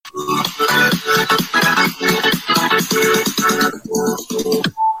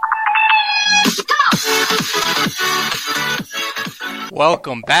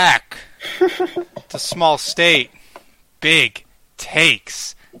Welcome back to Small State Big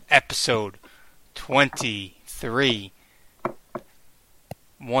Takes, episode 23.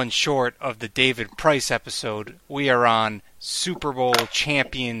 One short of the David Price episode. We are on Super Bowl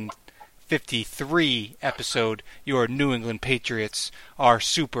Champion 53 episode. Your New England Patriots are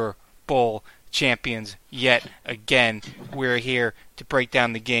Super Bowl champions yet again. We're here to break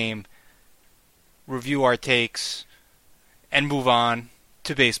down the game, review our takes, and move on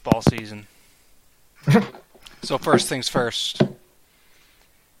to baseball season. So first things first,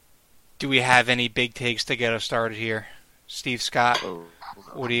 do we have any big takes to get us started here? Steve Scott,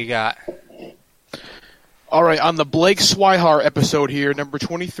 what do you got? All right, on the Blake Swihart episode here, number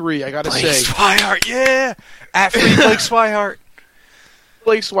 23, I got to say... Blake Swihart, yeah! At free Blake Swihart.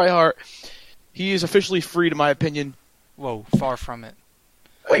 Blake Swihart, he is officially freed, in my opinion. Whoa, far from it.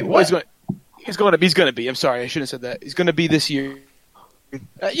 Wait, what? He's going to be. I'm sorry, I shouldn't have said that. He's going to be this year.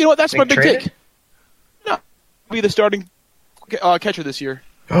 You know what? That's my big take. No, be the starting catcher this year.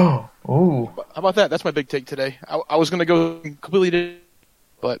 Oh, ooh. How about that? That's my big take today. I was going to go completely different,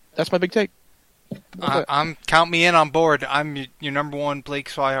 but that's my big take. Count me in on board. I'm your number one Blake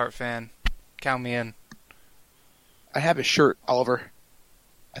Swihart fan. Count me in. I have his shirt, Oliver.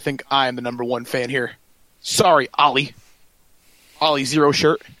 I think I am the number one fan here. Sorry, Ollie. Ollie Zero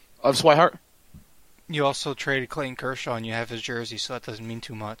shirt of Swihart. You also traded Clayton Kershaw and you have his jersey, so that doesn't mean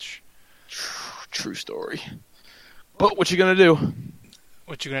too much. True story. But what you gonna do?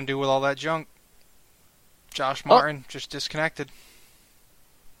 What you gonna do with all that junk? Josh Martin just disconnected.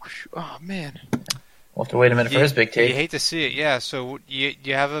 Oh man. We'll have to wait a minute for his big take. You hate to see it, yeah. So you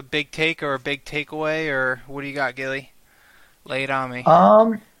have a big take or a big takeaway, or what do you got, Gilly? Lay it on me.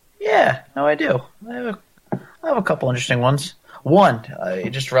 Yeah, no, I do. I have a couple interesting ones. One,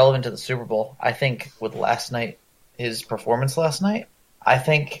 just relevant to the Super Bowl. I think with his performance last night, I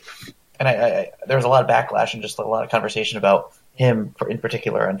think, and there was a lot of backlash and just a lot of conversation about him in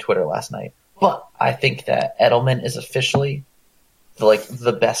particular on Twitter last night. But I think that Edelman is officially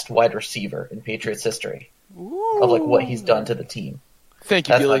the best wide receiver in Patriots history. Ooh. Of what he's done to the team. Thank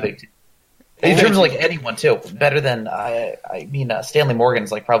you, That's Gilly. my big in terms of anyone too, better than Stanley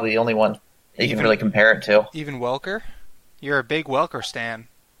Morgan's probably the only one that you can really compare it to. Even Welker? You're a big Welker stan.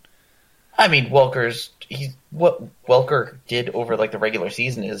 I mean, what Welker did over the regular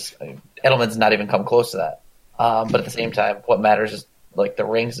season is Edelman's not even come close to that. But at the same time, what matters is the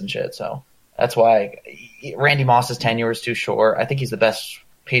rings and shit. So that's why Randy Moss's tenure is too short. I think he's the best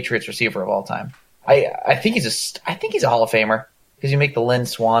Patriots receiver of all time. I think he's a Hall of Famer because you make the Lynn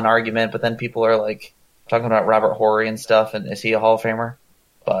Swann argument, but then people are talking about Robert Horry and stuff, and is he a Hall of Famer?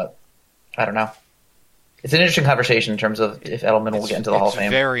 But I don't know. It's an interesting conversation in terms of if Edelman will get into the Hall of Fame.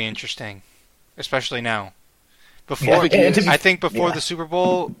 It's very interesting, especially now. I think before the Super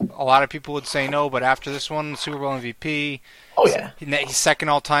Bowl, a lot of people would say no, but after this one, Super Bowl MVP. Oh yeah, he's second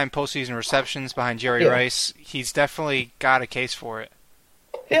all-time postseason receptions behind Jerry Rice. He's definitely got a case for it.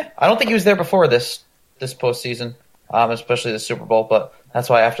 Yeah, I don't think he was there before this postseason, especially the Super Bowl. But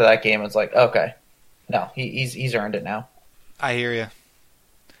that's why after that game, it's okay, no, he's earned it now. I hear you.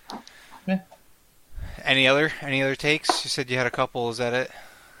 Any other takes? You said you had a couple. Is that it?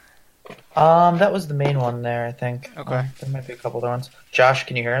 That was the main one there, I think. Okay. There might be a couple other ones. Josh,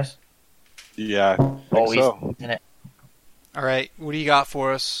 can you hear us? Yeah, I think so. In it. All right. What do you got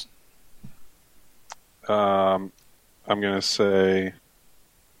for us? I'm going to say,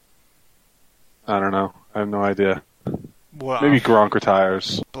 I don't know. I have no idea. Wow. Maybe Gronk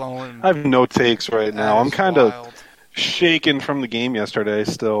retires. Blowing. I have no takes right now. I'm kind wild. of shaken from the game yesterday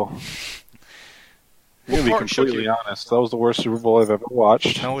still. I'm going to be completely honest. That was the worst Super Bowl I've ever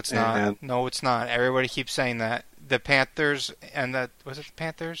watched. No, it's not. No, it's not. Everybody keeps saying that. The Panthers and was it the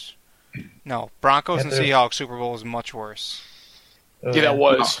Panthers? No, Broncos and Seahawks Super Bowl is much worse. Yeah, that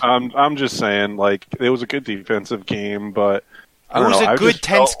was. I'm just saying, it was a good defensive game, but I don't know. It was a good,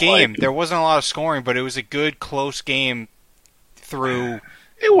 tense game. There wasn't a lot of scoring, but it was a good, close game through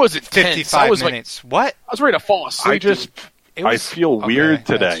It wasn't 55 minutes. What? I was ready to fall asleep. I feel weird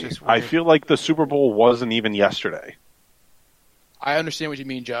today. Weird. I feel like the Super Bowl wasn't even yesterday. I understand what you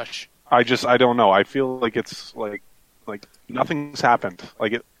mean, Josh. I don't know. I feel like it's like nothing's happened.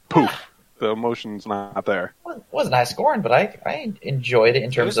 Poof. The emotion's not there. It wasn't high scoring, but I enjoyed it in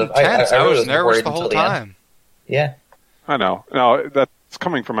terms of. Intense. I was nervous worried the whole until time. Yeah. I know. No, that's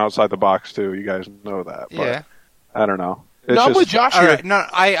coming from outside the box too. You guys know that. But Yeah. I don't know. I'm with Josh here. All right. No,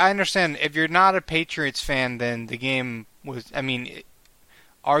 I understand. If you're not a Patriots fan, then the game was. I mean,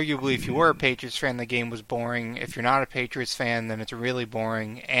 arguably, if you were a Patriots fan, the game was boring. If you're not a Patriots fan, then it's really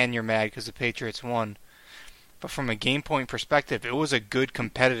boring, and you're mad because the Patriots won. But from a game point perspective, it was a good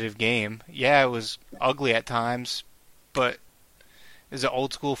competitive game. Yeah, it was ugly at times, but it was an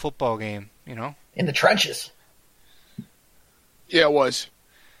old school football game, you know? In the trenches. Yeah, it was.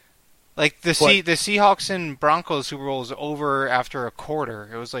 Like the Seahawks and Broncos Super Bowl was over after a quarter.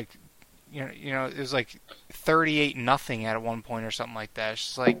 It was like, it was like 38-0 at one point or something like that. It's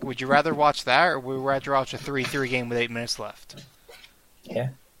just like, would you rather watch that or would you rather watch a 3-3 game with 8 minutes left? Yeah.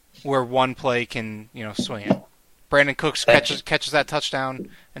 Where one play can, swing it. Brandon Cooks catches that touchdown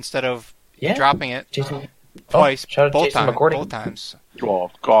instead of dropping it twice, both times.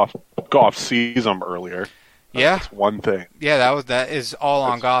 Well, Goff sees him earlier. Yeah, that's one thing. Yeah, that is all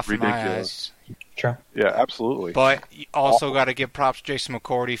on Goff in my eyes. True. Yeah, absolutely. But you also got to give props to Jason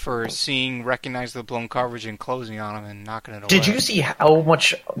McCourty for recognize the blown coverage and closing on him and knocking it away. Did you see how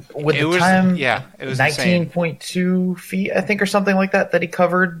much with it the time? Yeah, it was 19.2 feet, I think, or something like that he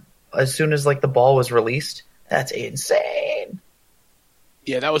covered as soon as the ball was released. That's insane.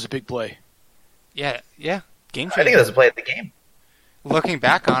 Yeah, that was a big play. Yeah. Game changer. I think that's a play of the game. Looking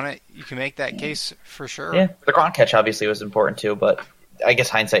back on it, you can make that case for sure. Yeah, the Gronk catch obviously was important too, but I guess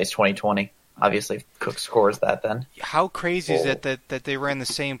hindsight is 20/20. Obviously, Cook scores that then. How crazy is it that they ran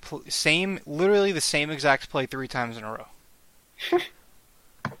the literally the same exact play 3 times in a row?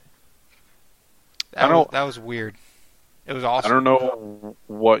 That was weird. It was awesome. I don't know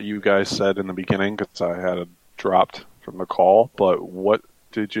what you guys said in the beginning because I had it dropped from the call, but what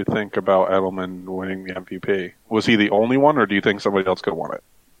did you think about Edelman winning the MVP? Was he the only one, or do you think somebody else could have won it?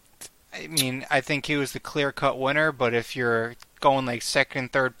 I mean, I think he was the clear-cut winner, but if you're going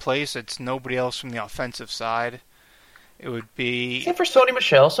second, third place, it's nobody else from the offensive side. It would be... Same for Sony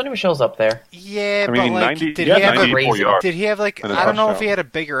Michel. Sony Michel's up there. Yeah, I mean, but did he have I don't know if he had a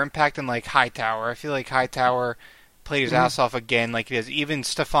bigger impact than Hightower. I feel like Hightower played his ass off again like he does. Even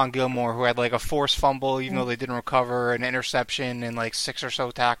Stephon Gilmore, who had a forced fumble, even though they didn't recover, an interception, and 6 or so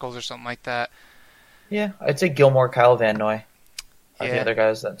tackles or something like that. Yeah, I'd say Gilmore, Kyle Van Noy are the other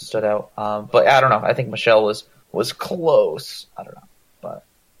guys that stood out. But I don't know. I think Michel was close. I don't know, but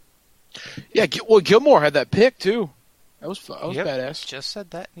yeah. Well, Gilmore had that pick too. That was badass. Just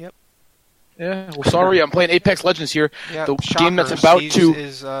said that. Yep. Yeah. Well, sorry, I'm playing Apex Legends here. Yeah, the game that's about to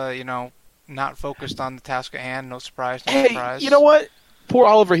is not focused on the task at hand. No surprise. No hey, surprise. You know what? Poor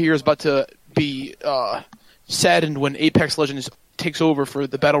Oliver here is about to be saddened when Apex Legends takes over for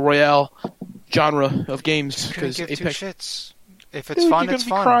the battle royale genre of games because give Apex. 2 shits. If it's fun, it's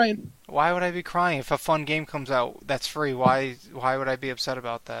fun. Crying. Why would I be crying if a fun game comes out that's free? Why would I be upset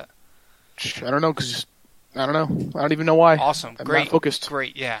about that? I don't know because I don't know. I don't even know why. Awesome, I'm great, not focused.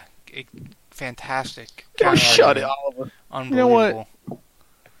 Great, yeah, fantastic. Shut it, Oliver. Unbelievable. You know what?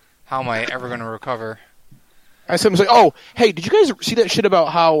 How am I ever going to recover? I said, "Oh, hey, did you guys see that shit about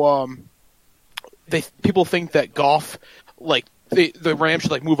how people think that Goff, the Rams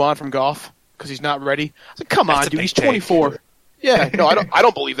should move on from Goff because he's not ready?" I was like, "Come on, dude, he's 24." Yeah, no, I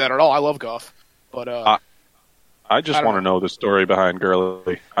don't believe that at all. I love Goff, but I just want to know the story behind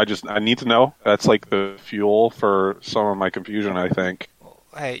Gurley. I need to know. That's the fuel for some of my confusion, I think.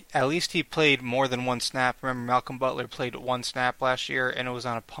 Hey, at least he played more than 1 snap. Remember, Malcolm Butler played 1 snap last year, and it was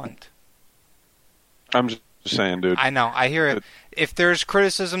on a punt. I'm just saying, dude. I know. I hear it. If there's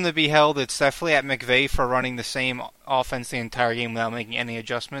criticism to be held, it's definitely at McVay for running the same offense the entire game without making any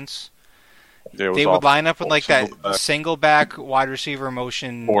adjustments. They would line up with that single back wide receiver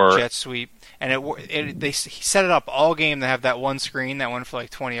motion jet sweep, and he set it up all game to have that one screen that went for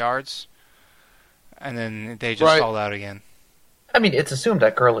 20 yards, and then they just sold out again. I mean, it's assumed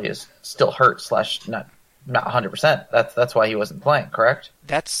that Gurley is still hurt / not 100%. That's why he wasn't playing, correct?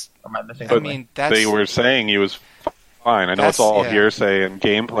 Am I missing something? They were saying he was fine. I know it's all hearsay and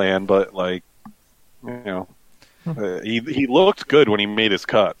game plan, but he looked good when he made his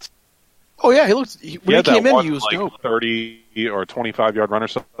cuts. Oh yeah, when he came in, he was dope. 30 or 25-yard run or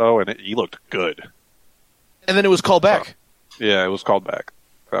so, and he looked good. And then it was called back. Yeah, it was called back.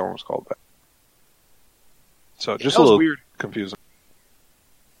 That one was called back. So just a little weird, confusing.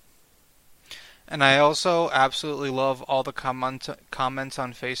 And I also absolutely love all the comments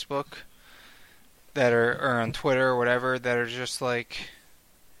on Facebook that or on Twitter or whatever that are just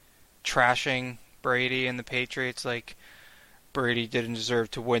trashing Brady and the Patriots. Brady didn't deserve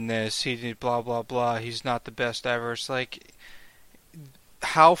to win this. He did blah blah blah. He's not the best ever. It's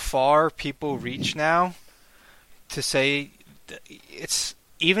how far people reach now to say it's.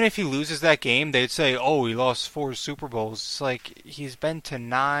 Even if he loses that game, they'd say, "Oh, he lost 4 Super Bowls." It's he's been to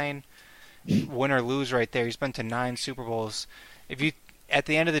 9, win or lose, right there. He's been to 9 Super Bowls. At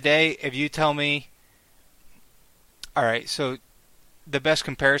the end of the day, if you tell me, all right, so the best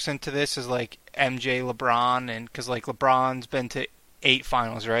comparison to this is like MJ, LeBron, and because like LeBron's been to 8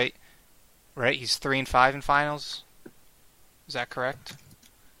 finals, right? Right, he's 3-5 in finals. Is that correct?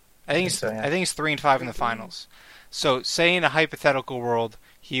 I think so, yeah. I think he's 3-5 in the finals. So, say in a hypothetical world,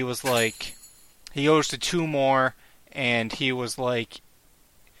 he was like, he goes to 2 more, and he was like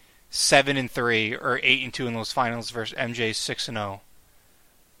 7-3 or 8-2 in those finals versus MJ's 6-0.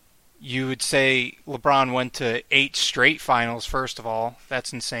 You would say LeBron went to 8 straight finals. First of all,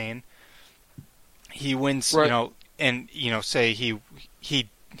 that's insane. He wins, Right. you know, and you know, say he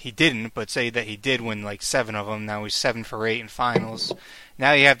didn't, but say that he did win like 7 of them. Now he's 7 for 8 in finals.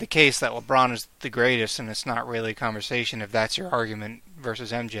 Now you have the case that LeBron is the greatest, and it's not really a conversation if that's your argument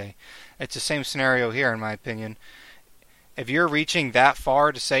versus MJ. It's the same scenario here, in my opinion. If you're reaching that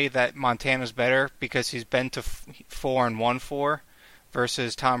far to say that Montana's better because he's been to 4 and won 4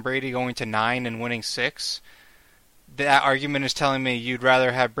 versus Tom Brady going to 9 and winning 6, that argument is telling me you'd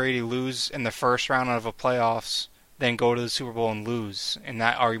rather have Brady lose in the first round of a playoffs than go to the Super Bowl and lose. And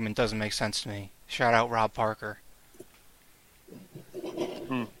that argument doesn't make sense to me. Shout out Rob Parker.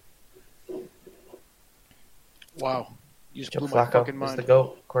 Wow. You just Joe blew my Flacco fucking is mind. the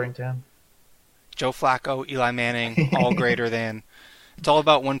GOAT, according to him. Joe Flacco, Eli Manning, all greater than. It's all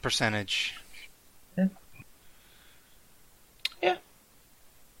about win percentage.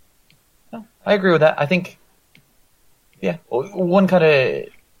 No, I agree with that. I think, yeah, one kind of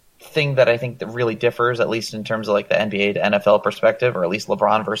thing that I think that really differs, at least in terms of like the NBA to NFL perspective, or at least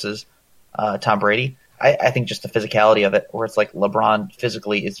LeBron versus Tom Brady. I think just the physicality of it, where it's like LeBron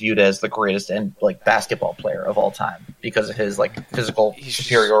physically is viewed as the greatest and like basketball player of all time because of his like physical He's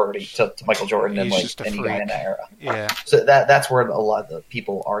superiority to Michael Jordan and he's like just a any freak. guy in that era. Yeah. So that's where a lot of the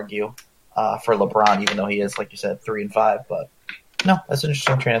people argue for LeBron, even though he is, like you said, 3-5. But no, that's an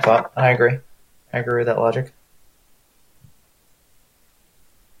interesting train of thought, and I agree. I agree with that logic.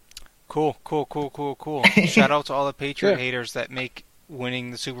 Cool. Shout out to all the Patriot Yeah. haters that make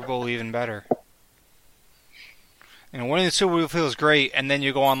winning the Super Bowl even better. You know, winning the Super Bowl feels great, and then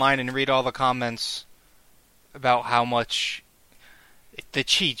you go online and read all the comments about how much the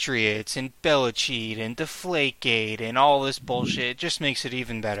Cheatriots and Belichick and Deflategate and all this bullshit. It just makes it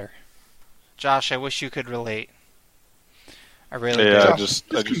even better. Josh, I wish you could relate. I really Yeah, do. I just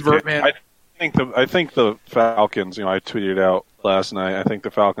convert, can't. man. I think the Falcons. You know, I tweeted out last night. I think the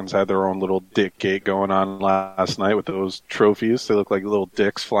Falcons had their own little dick gate going on last night with those trophies. They look like little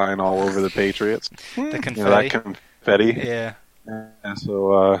dicks flying all over the Patriots. The You know, confetti. that confetti. Yeah. Yeah,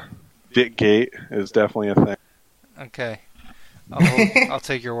 so dick gate is definitely a thing. Okay. I'll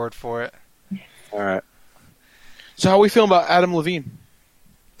take your word for it. All right. So how are we feeling about Adam Levine?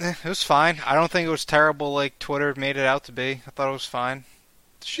 It was fine. I don't think it was terrible like Twitter made it out to be. I thought it was fine.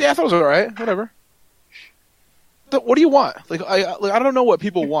 Yeah, I thought it was all right. Whatever. What do you want? I don't know what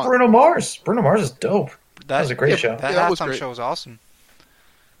people want. Bruno Mars. Bruno Mars is dope. That was a great show. That Yeah, that was halftime great. show was awesome.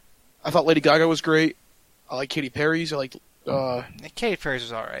 I thought Lady Gaga was great. I like Katy Perry's. I liked. Katy Perry's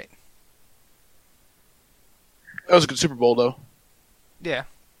was all right. That was a good Super Bowl though. Yeah.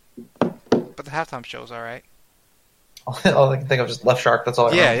 But the halftime show was all right. All I can think of is just Left Shark. That's all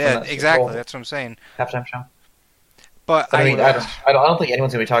I remember from Yeah, that Super exactly. Bowl That's what I'm saying. halftime show. But I mean, I don't think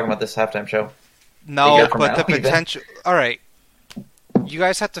anyone's gonna be talking about this halftime show. a no, year from but now, the even. potential. All right, you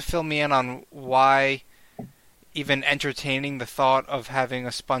guys have to fill me in on why even entertaining the thought of having a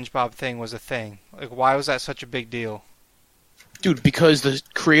SpongeBob thing was a thing. Like, why was that such a big deal? Dude, because the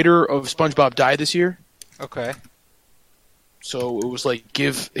creator of SpongeBob died this year, Okay. so it was like,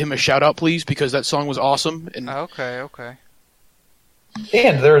 give him a shout out, please, because that song was awesome. And Okay.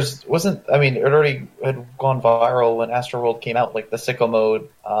 And it already had gone viral when Astroworld came out, like the sicko mode,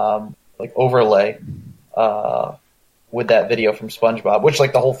 like overlay, with that video from SpongeBob, which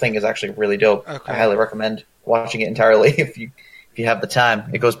like the whole thing is actually really dope. Okay. I highly recommend watching it entirely if you have the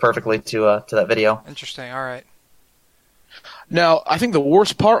time. It goes perfectly to that video. Interesting. All right. now, I think the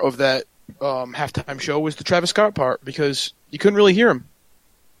worst part of that halftime show was the Travis Scott part because you couldn't really hear him,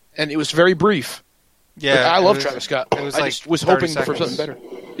 and it was very brief. Yeah. Like, I it love was- Travis Scott. It was I like just was 30 hoping for seconds. something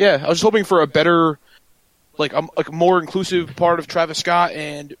better. Yeah, I was just hoping for a better, like a more inclusive part of Travis Scott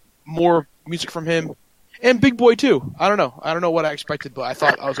and more music from him, and Big Boy too. I don't know what I expected, but I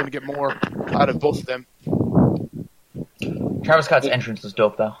thought I was going to get more out of both of them. Travis Scott's entrance was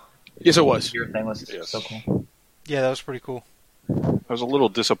dope, though. Yes, it was. Your thing was Yes. so cool. Yeah, that was pretty cool. I was a little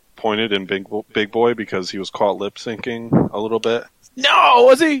disappointed in Big Boy because he was caught lip syncing a little bit. No,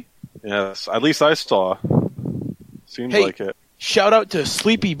 was he? Yes, at least I saw. Seemed Hey. like it. Shout out to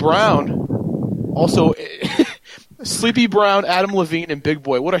Sleepy Brown. Also, Sleepy Brown, Adam Levine, and Big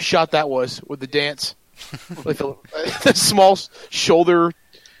Boy. What a shot that was with the dance. like the small shoulder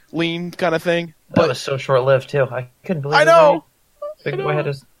lean kind of thing. That was so short-lived, too. I couldn't believe I it. know. Big Boy had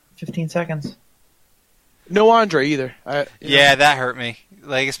his 15 seconds. No Andre either. Yeah, that hurt me.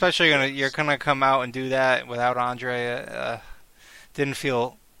 Like, especially you're gonna come out and do that without Andre. Didn't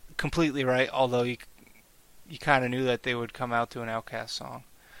feel completely right. Although you kind of knew that they would come out to an Outkast song.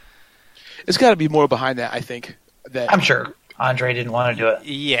 It's got to be more behind that. I think that I'm sure Andre didn't want to do it.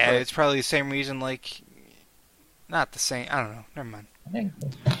 Yeah, it's probably the same reason. Like, not the same. I don't know. Never mind.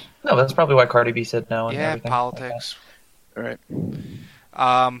 No, that's probably why Cardi B said no. And Yeah, everything politics. All right.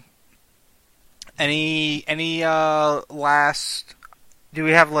 Any last? Do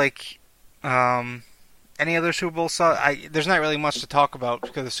we have like any other Super Bowl stuff? There's not really much to talk about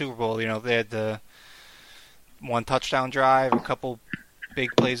because of the Super Bowl. You know, they had the one touchdown drive, a couple big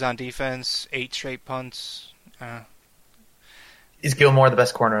plays on defense, 8 straight punts. Is Gilmore the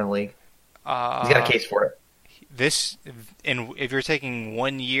best corner in the league? He's got a case for it. If you're taking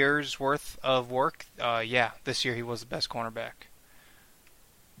 1 year's worth of work, yeah, this year he was the best cornerback.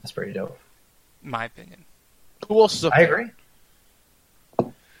 That's pretty dope. In my opinion. Who else is up I there?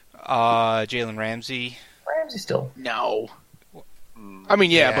 agree. Jalen Ramsey. Ramsey still. No. I mean,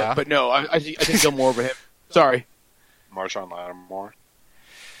 yeah. But no. I think Gilmore over him. Sorry. Marshawn Lattimore.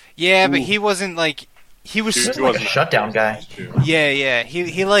 Yeah, but he wasn't like he was. He was like a shutdown guy. Yeah.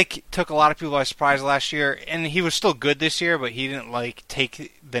 He like took a lot of people by surprise last year, and he was still good this year, but he didn't like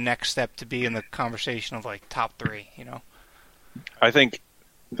take the next step to be in the conversation of like top 3. You know. I think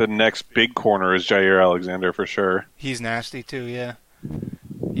the next big corner is Jair Alexander for sure. He's nasty too. Yeah,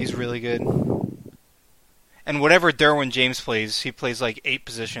 he's really good. And whatever Derwin James plays, he plays like 8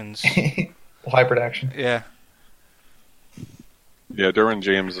 positions. Hybrid action. Yeah. Yeah, Derwin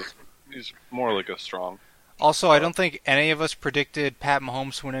James is more like a strong. Also, I don't think any of us predicted Pat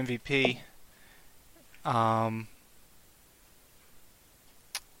Mahomes to win MVP. I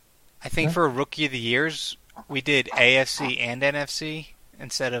think for Rookie of the Years, we did AFC and NFC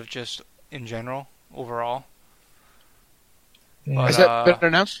instead of just in general, overall. Yeah. But, Has that been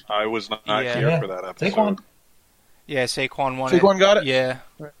announced? I was not Yeah. here for that episode. Saquon. Yeah, Saquon won Saquon got it? Yeah.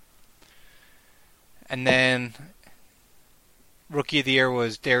 Right. And then Rookie of the Year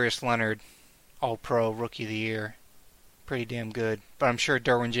was Darius Leonard, All-Pro Rookie of the Year. Pretty damn good. But I'm sure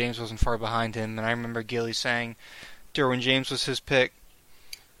Derwin James wasn't far behind him. And I remember Gilly saying Derwin James was his pick.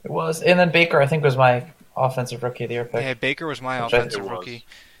 It was. And then Baker, I think, was my offensive rookie of the year pick. Yeah, Baker was my Which I- offensive It was. rookie.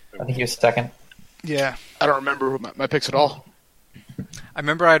 I think he was second. Yeah. I don't remember my picks at all. I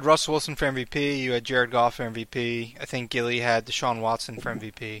remember I had Russell Wilson for MVP. You had Jared Goff for MVP. I think Gilly had Deshaun Watson for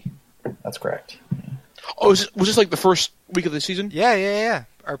MVP. That's correct. Oh, was this like the first week of the season? Yeah.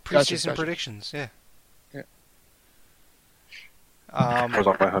 Our preseason Gotcha. predictions, yeah. Yeah. I was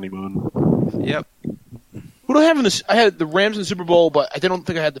on my honeymoon. Yep. Who do I have in this? I had the Rams in the Super Bowl, but I don't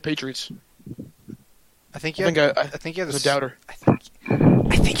think I had the Patriots. I think you I had, think you had I was the a doubter. I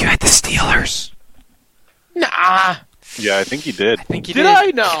think you had the Steelers. Nah. Yeah, I think he did. I think you Did did. I?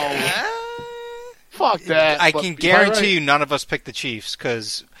 No. Fuck that. I but can you're guarantee right. you none of us picked the Chiefs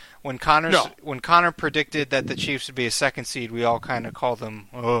because when Connor predicted that the Chiefs would be a 2nd seed, we all kind of called them,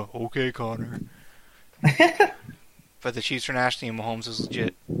 "Oh, okay, Connor." But the Chiefs are nasty and Mahomes is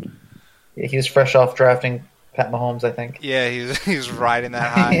legit. Yeah, he was fresh off drafting Pat Mahomes, I think. Yeah, he's riding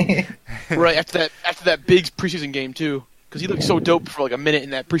that high. Right after that big preseason game too, because he looked so dope for like a minute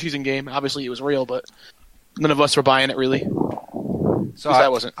in that preseason game. Obviously, it was real, but none of us were buying it really. So I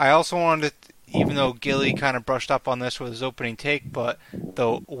wasn't. I also wanted to, even though Gilly kind of brushed up on this with his opening take, but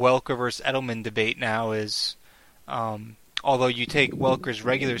the Welker versus Edelman debate now is, although you take Welker's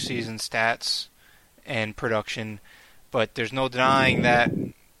regular season stats and production, but there's no denying that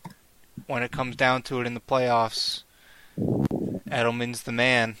when it comes down to it in the playoffs, Edelman's the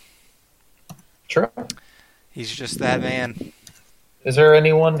man. Sure. He's just that man. Is there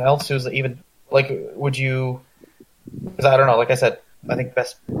anyone else who's even, like, would you, because I don't know, like I said, I think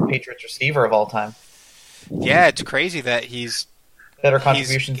best Patriots receiver of all time. Yeah, it's crazy that he's Better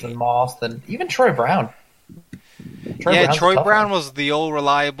contributions than Moss, than even Troy Brown. Brown's Troy a tough Brown one. was the old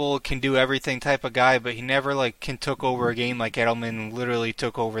reliable, can do everything type of guy, but he never took over a game like Edelman literally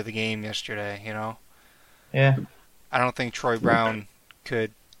took over the game yesterday. You know, Yeah. I don't think Troy Brown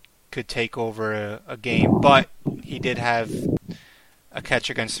could take over a game, but he did have a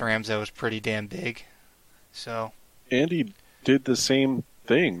catch against the Rams that was pretty damn big. So And he did the same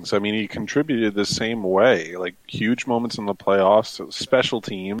things. I mean, he contributed the same way. Like, huge moments in the playoffs, special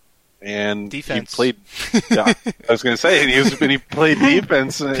team. and Defense. he played. Yeah, I was going to say, and he played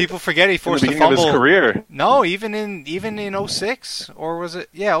defense. People forget he in the forced a beginning of fumble. his career. No, even in 06, or was it?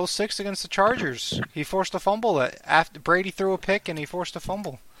 Yeah, 06 against the Chargers. He forced a fumble after Brady threw a pick, and he forced a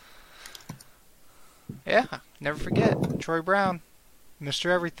fumble. Yeah, never forget Troy Brown, Mr.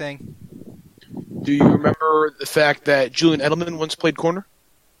 Everything. Do you remember the fact that Julian Edelman once played corner?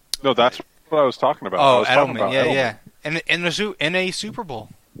 No, that's what I was talking about. I Oh, was talking Edelman, about yeah, Edelman. yeah, in a Super Bowl.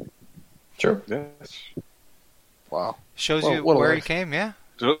 True. Yes. Wow. Shows Well, you what a where he life. came. Yeah,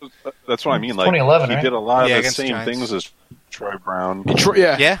 That's what I mean. It's Like 2011, he right? did a lot Yeah, of the against the same Giants. things as Troy Brown.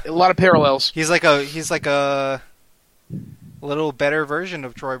 Yeah. A lot of parallels. he's like a little better version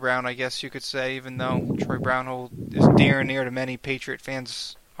of Troy Brown, I guess you could say, even though Troy Brown is dear and near to many Patriot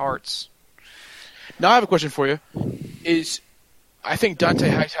fans' hearts. Now I have a question for you. I think Dante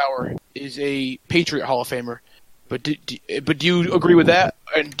Hightower is a Patriot Hall of Famer, but do you agree with that?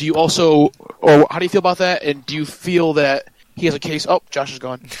 And do you also, or how do you feel about that? And do you feel that he has a case? Oh, Josh is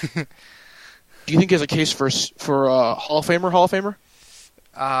gone. Do you think he has a case for Hall of Famer?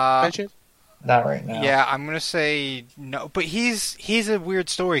 By any chance? Not right now. Yeah, I'm gonna say no, but he's a weird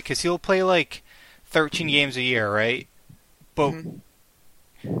story because he'll play like 13 games a year, right? But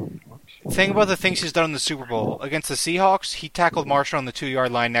think about the things he's done in the Super Bowl against the Seahawks. He tackled Marshall on the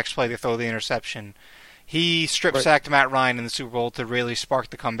 2-yard line. Next play, they throw the interception. He strip sacked Matt Ryan in the Super Bowl to really spark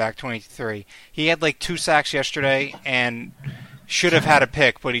the comeback 23. He had like 2 sacks yesterday and should have had a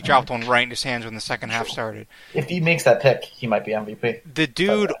pick, but he dropped one right in his hands when the second half started. If he makes that pick, he might be MVP. The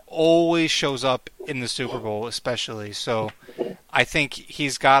dude always shows up in the Super Bowl, especially. So I think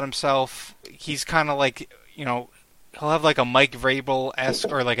he's got himself. He's kind of like, he'll have like a Mike Vrabel-esque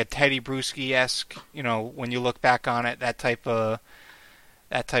or like a Teddy Bruschi-esque. When you look back on it, that type of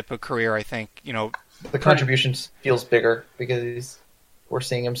career. I think The contribution feels bigger because we're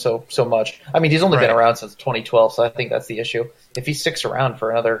seeing him so much. I mean, he's only been Right. around since 2012, so I think that's the issue. If he sticks around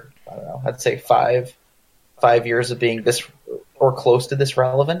for another, I don't know, I'd say five years of being this or close to this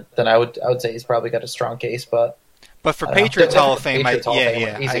relevant, then I would say he's probably got a strong case. But for I don't know. Patriots Hall of Fame, Patriots Hall of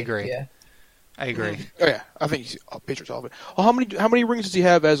Fame, I easy. agree. Yeah. I agree. Oh yeah, I think he's a Patriots Hall of Fame. Well, how many rings does he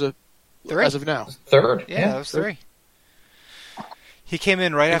have as of now? Third. Yeah, that was 3. He came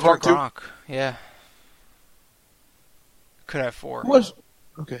in right And after Gronk, too? Gronk. Yeah. Could have 4. Who was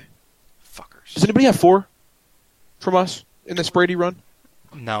okay? Fuckers. Does anybody have 4 from us in this Brady run?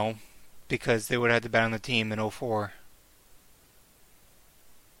 No, because they would have had to bet on the team in 04.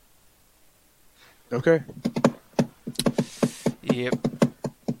 Okay, Yep.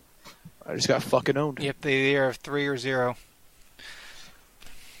 I just got fucking owned. Yep, they either have 3 or 0.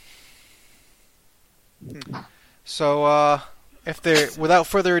 So, without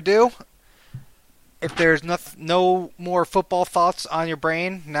further ado, if there's no more football thoughts on your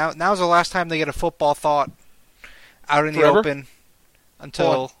brain, now's the last time they get a football thought out in the Forever? open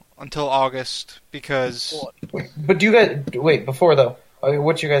until August, because But do you guys wait before though?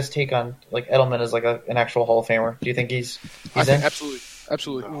 What's your guys' take on like Edelman as like an actual Hall of Famer? Do you think he's I think in?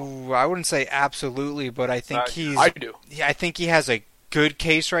 absolutely. ooh, I wouldn't say absolutely, but I think I do. I think he has a good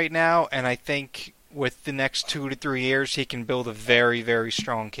case right now, and I think with the next 2 to 3 years, he can build a very, very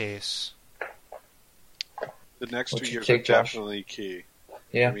strong case. The next What's 2 your years are take, Josh? definitely key.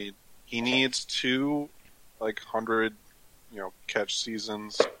 Yeah. I mean, he needs 2 100 catch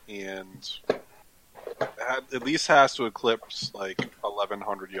seasons, and at least has to eclipse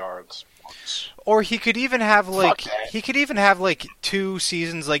 1,100 yards once. Or he could even have like 2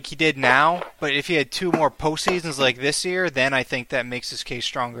 seasons like he did now, but if he had 2 more postseasons like this year, then I think that makes his case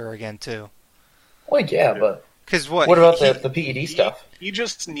stronger again too. Well, yeah, but Because what about the PED stuff? He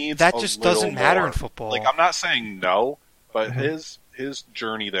just needs That a just little doesn't matter more. in football. I'm not saying no, but Mm-hmm. his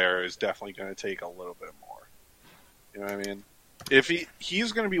journey there is definitely going to take a little bit more. You know what I mean? If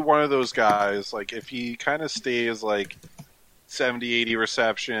he's going to be one of those guys, if he kind of stays 70, 80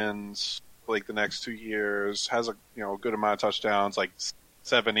 receptions the next 2 years, has a good amount of touchdowns,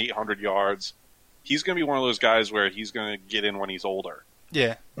 700, 800 yards, he's going to be one of those guys where he's going to get in when he's older.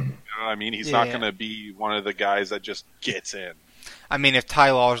 Yeah. You know what I mean? He's Yeah, not yeah. going to be one of the guys that just gets in. I mean, if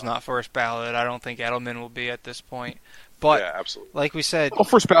Ty Law's not first ballot, I don't think Edelman will be at this point. But Yeah, absolutely. like we said, Oh,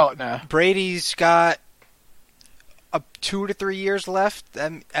 first ballot now. Brady's got 2 to 3 years left.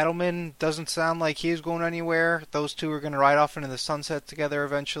 Edelman doesn't sound like he's going anywhere. Those two are going to ride off into the sunset together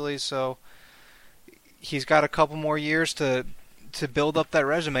eventually. So he's got a couple more years to build up that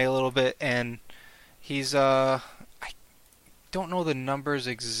resume a little bit, and he's I don't know the numbers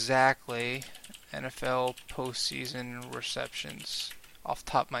exactly. NFL postseason receptions off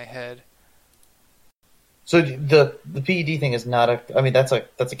the top of my head. So the PED thing is not a. I mean, that's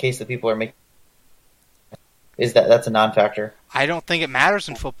a case that people are making. That's a non-factor? I don't think it matters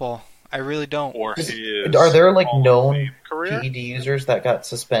in football. I really don't. Or Are there like Hall of known Fame career? PED users that got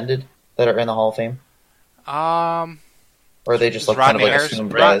suspended that are in the Hall of Fame, Um, or are they just is like kind of Rodney like Harris?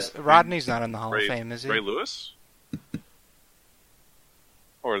 assumed guys? Rodney's not in the Hall Ray, of Fame, is he? Ray Lewis?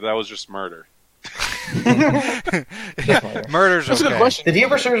 Or that was just murder? Murder's That's a good okay. question. Did he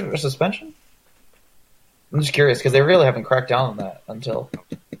ever serve a suspension? I'm just curious because they really haven't cracked down on that until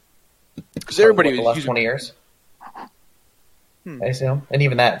Because everybody the was last using 20 years. Hmm. I assume, and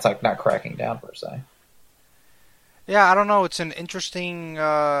even that, it's like not cracking down per se. Yeah, I don't know. It's an interesting.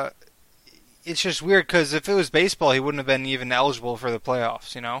 It's just weird because if it was baseball, he wouldn't have been even eligible for the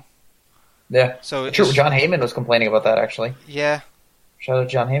playoffs. You know. Yeah, So true. it's, John Heyman was complaining about that actually. yeah, Shout out to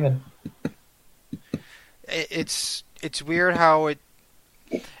John Heyman. it's weird how it.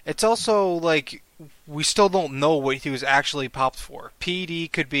 It's also like we still don't know what he was actually popped for.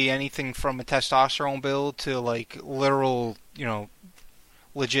 PED could be anything from a testosterone build to like literal,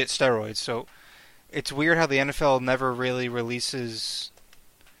 legit steroids. So it's weird how the NFL never really releases.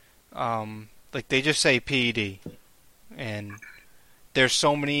 Like they just say PED, and there's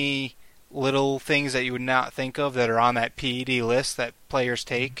so many little things that you would not think of that are on that PED list that players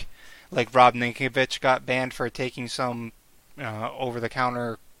take. Like Rob Ninkovich got banned for taking some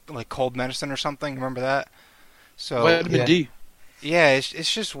over-the-counter like cold medicine or something. Remember that? So vitamin D. yeah, it's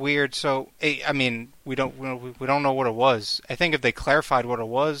just weird. So I mean, we don't know what it was. I think if they clarified what it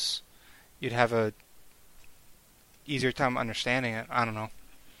was, you'd have a easier time understanding it. I don't know.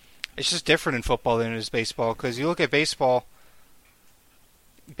 It's just different in football than it is baseball because you look at baseball.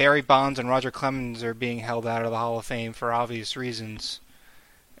 Barry Bonds and Roger Clemens are being held out of the Hall of Fame for obvious reasons,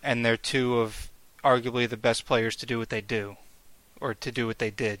 and they're two of arguably the best players to do what they do, or to do what they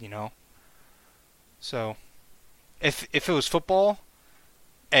did. So, if it was football,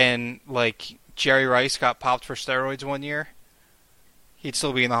 and like Jerry Rice got popped for steroids one year, he'd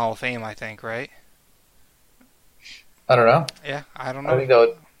still be in the Hall of Fame, I think, right? I don't know. Yeah, I don't I know. think that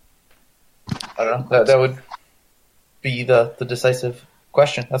would. I don't know. That would be the decisive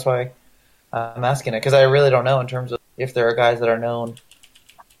question. That's why I'm asking it because I really don't know in terms of if there are guys that are known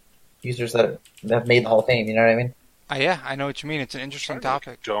users that have made the Hall of Fame. You know what I mean? Yeah, I know what you mean. It's an interesting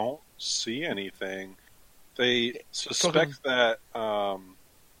topic. Don't see anything. They suspect that what's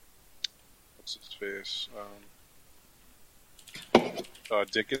his face?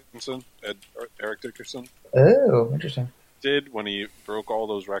 Dickinson, Eric Dickerson, Oh, interesting. did when he broke all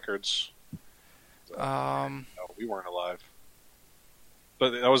those records. Um, No, we weren't alive,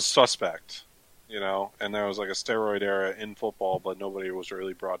 but that was suspect, And there was like a steroid era in football, but nobody was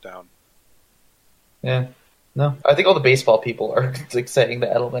really brought down. Yeah. No, I think all the baseball people are like saying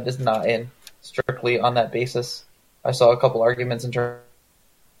that Edelman is not in strictly on that basis. I saw a couple arguments in terms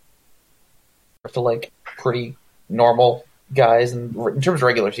of like pretty normal guys and in terms of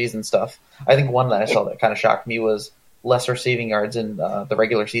regular season stuff. I think one that I saw that kind of shocked me was less receiving yards in the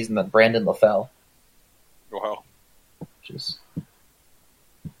regular season than Brandon LaFell. Wow. Which is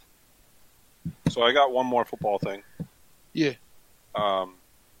So I got one more football thing. Yeah.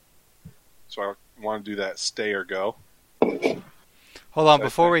 So I want to do that stay or go. hold on,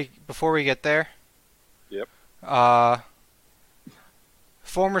 before we get there. Yep.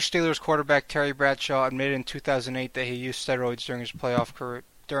 Former Steelers quarterback Terry Bradshaw admitted in 2008 that he used steroids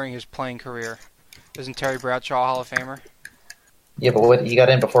during his playing career. Isn't Terry Bradshaw a Hall of Famer? yeah, but what he got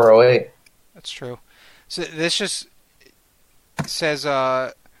in before 08. That's true. So this just says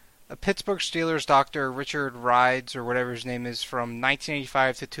a Pittsburgh Steelers doctor, Richard Rides, or whatever his name is, from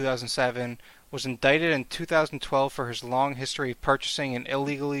 1985 to 2007, was indicted in 2012 for his long history of purchasing and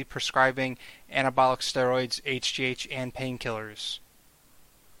illegally prescribing anabolic steroids, HGH, and painkillers.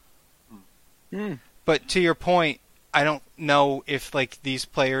 Hmm. But to your point, I don't know if like these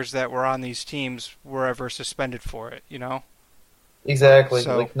players that were on these teams were ever suspended for it, Exactly.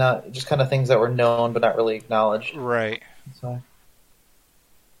 So- like not just kind of things that were known but not really acknowledged. Right. So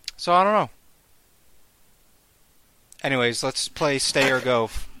I don't know. Anyways, let's play Stay or Go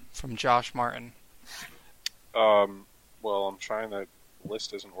from Josh Martin. Well, I'm trying that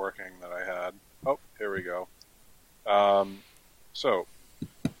list isn't working that I had. Oh, here we go. So,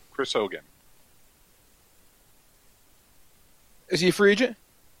 Chris Hogan. Is he a free agent?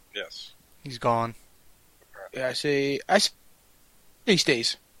 Yes. He's gone. Yeah, I say he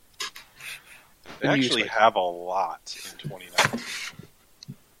stays. They Who do you actually expect? have a lot in 2019.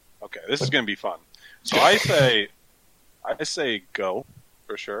 Okay, this is going to be fun. So I say go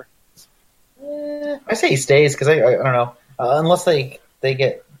for sure. I say he stays because I don't know unless they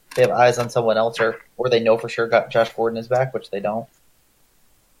get they have eyes on someone else, or they know for sure got Josh Gordon is back, which they don't.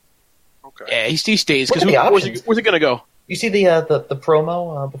 Okay. Yeah, he stays because What are the where's options? it going to go? You see the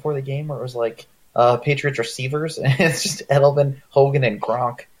promo before the game where it was like Patriots receivers, and it's just Edelman, Hogan, and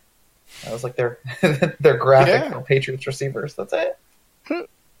Gronk. That was like their their graphic for Patriots receivers. That's it.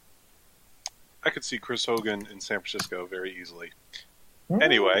 I could see Chris Hogan in San Francisco very easily. Mm.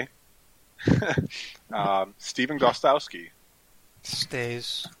 Anyway, Steven Gostowski.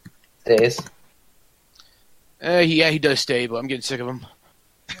 Stays. Days. Yeah, he does stay, but I'm getting sick of him.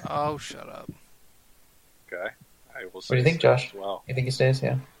 Oh, shut up. Okay. I will What say do you think, so Josh? as well. You think he stays?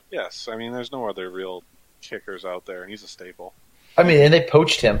 Yeah. Yes, I mean, there's no other real kickers out there, and he's a staple. I mean, and they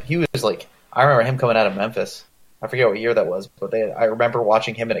poached him. He was like, I remember him coming out of Memphis. I forget what year that was, but I remember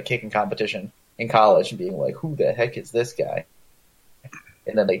watching him in a kicking competition in college and being like, who the heck is this guy?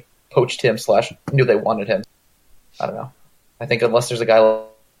 And then they poached him / knew they wanted him. I don't know. I think unless there's a guy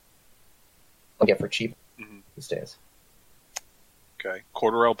like get for cheap, he stays. Okay.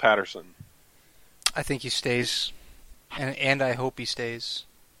 Cordarrelle Patterson. I think he stays. And I hope he stays.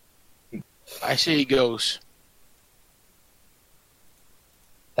 I say he goes.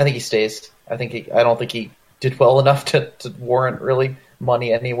 I think he stays. I don't think he did well enough to warrant really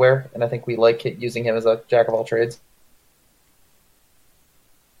money anywhere, and I think we like using him as a jack of all trades.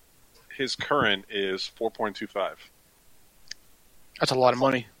 His current is 4.25. That's a lot of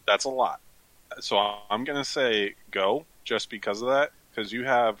money. That's a lot. So I'm going to say go just because of that, because you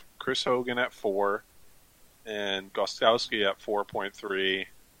have Chris Hogan at 4 and Gostowski at 4.3,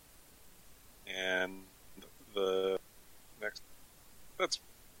 and the next, that's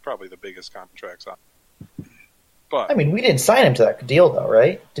probably the biggest contracts on. But I mean, we didn't sign him to that deal, though,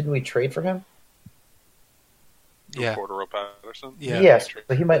 right? Didn't we trade for him? Yeah. Cordarrelle Patterson. Yeah. Yes,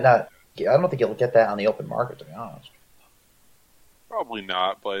 but he might not. I don't think he'll get that on the open market, to be honest. Probably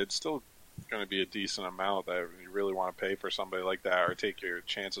not, but it's still going to be a decent amount that you really want to pay for somebody like that, or take your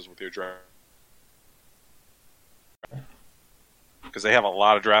chances with your draft. Because they have a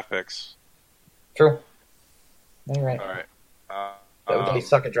lot of draft picks. True. You're right. All right. They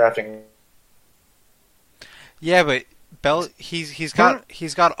suck at drafting. Yeah, but he's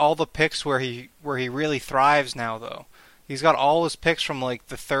got all the picks where he really thrives now though. He's got all his picks from like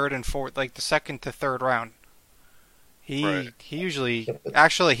the third and fourth, like the second to third round. He usually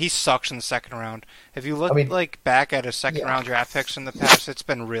actually he sucks in the second round. If you look back at his second round draft picks in the past, it's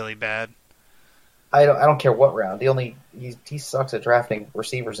been really bad. I don't care what round. He sucks at drafting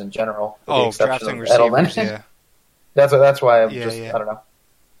receivers in general. With the exception drafting of Edelman. receivers, yeah. That's why I'm Yeah, just yeah. I don't know.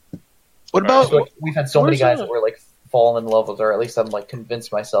 What about So, like, we've had so many where's guys the- that were like fallen in love with, or at least I'm like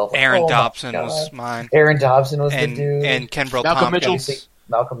convinced myself. Like, Aaron oh my Dobson God. was mine, Aaron Dobson was and the dude. and Kenbrell Malcolm Mitchell? Tompkins.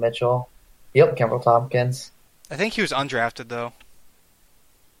 Malcolm Mitchell. Yep, Campbell Tompkins. I think he was undrafted though.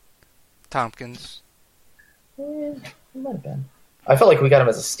 Tompkins. He might have been. I felt like we got him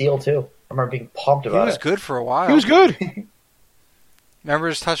as a steal too. I remember being pumped He about was it. good for a while. he was good. Remember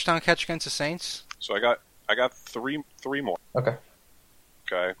his touchdown catch against the Saints? So I got three more. Okay.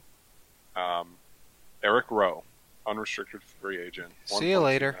 Okay. Eric Rowe, unrestricted free agent. See you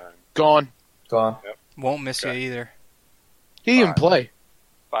later. 1.29. Gone. Go on. Won't miss Okay. you either. He didn't even play.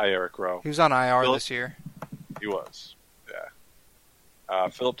 Bye, Eric Rowe. He was on IR Phil- this year. He was. Yeah.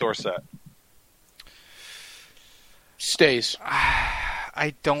 Philip Dorsett. Stays.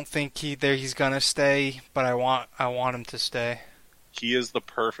 I don't think he's gonna stay, but I want him to stay. He is the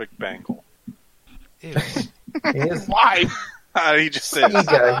perfect Bengal. Ew. He is. Why? He just He's, is.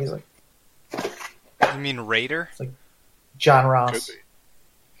 he's like You mean Raider? John Could Ross be.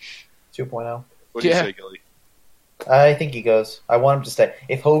 2.0. What do you Yeah. say, Gilly? I think he goes. I want him to stay.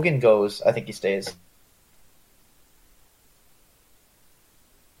 If Hogan goes, I think he stays.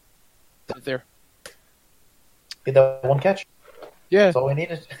 There. Get that one catch. Yeah. That's all we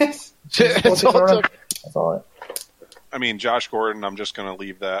needed. That's all it took. That's all it. I mean, Josh Gordon, I'm just going to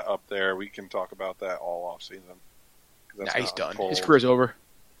leave that up there. We can talk about that all off season. Nah, he's done. His career's over.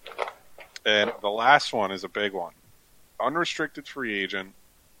 And the last one is a big one. Unrestricted free agent.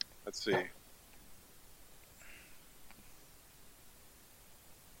 Let's see.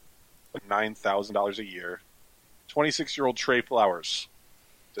 $9,000 a year. 26-year-old Trey Flowers.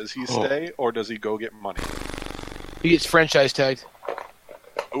 Does he stay or does he go get money? He gets franchise tagged.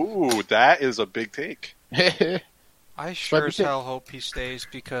 Ooh, that is a big take. I sure be as sick. hell hope he stays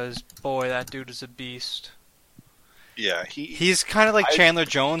because boy, that dude is a beast. Yeah, He's kind of like Chandler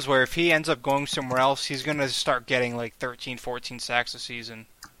Jones, where if he ends up going somewhere else, he's gonna start getting like 13, 14 sacks a season.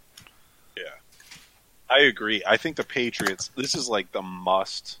 Yeah, I agree. I think the Patriots. This is like the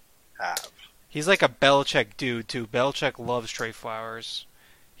must-have. He's like a Belichick dude too. Belichick loves Trey Flowers.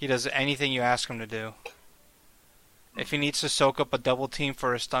 He does anything you ask him to do. If he needs to soak up a double team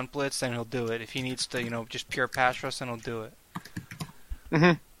for a stunt blitz, then he'll do it. If he needs to, just pure pass rush, then he'll do it.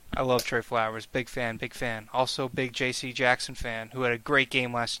 Mhm. I love Trey Flowers. Big fan, big fan. Also, big J.C. Jackson fan, who had a great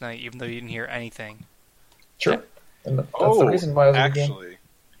game last night, even though you didn't hear anything. Sure. And that's the reason why I was in the game. Actually,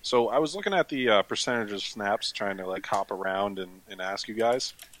 so I was looking at the percentage of snaps, trying to like hop around and ask you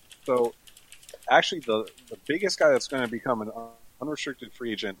guys. So, actually, the biggest guy that's going to become an unrestricted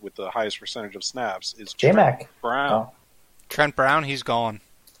free agent with the highest percentage of snaps is J-Mac. Trent Brown. Oh. Trent Brown, he's gone.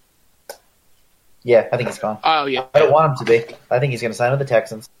 Yeah, I think he's gone. Oh yeah. I don't want him to be. I think he's going to sign with the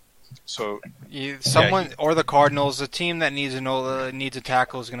Texans. So Or the Cardinals, a team that needs a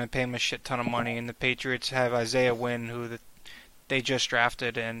tackle is going to pay him a shit ton of money, and the Patriots have Isaiah Wynn, who they just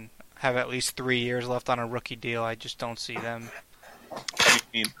drafted and have at least 3 years left on a rookie deal. I just don't see them.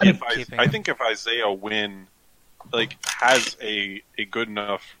 I think if Isaiah Wynn has a good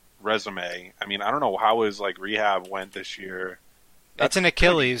enough resume, I mean, I don't know how his rehab went this year. It's an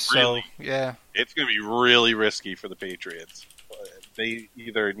Achilles, so yeah. It's going to be really risky for the Patriots. They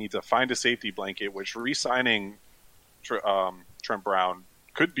either need to find a safety blanket, which re-signing Trent Brown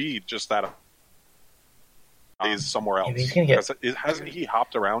could be just that. Is somewhere else. Hasn't he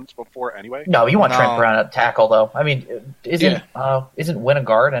hopped around before anyway? No, you want Trent Brown at tackle, though. I mean, isn't Wynn a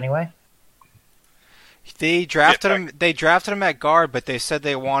guard anyway? They drafted him. They drafted him at guard, but they said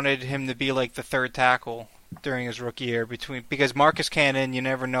they wanted him to be like the third tackle during his rookie year. Because Marcus Cannon, you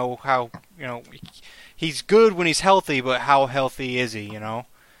never know how he's good when he's healthy, but how healthy is he? You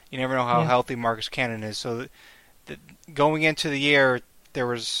never know how healthy Marcus Cannon is. So, going into the year,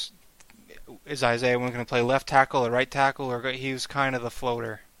 is Isaiah Wynn going to play left tackle or right tackle, or he was kind of the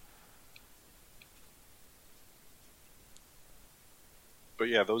floater. But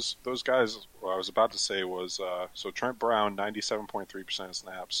yeah, those guys. What I was about to say was so Trent Brown 97.3% of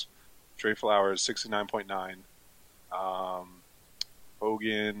snaps, Trey Flowers 69.9,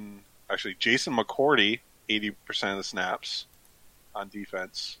 Hogan Jason McCourty 80% of the snaps on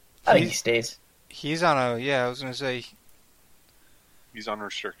defense. I think he stays. He's on I was going to say he's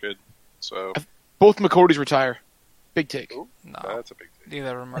unrestricted. So both McCourties retire. Big take. Ooh, no, that's a big take.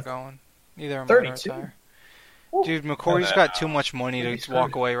 Neither of them are going. Neither of them are going to retire. Dude, McCourty's got too much money to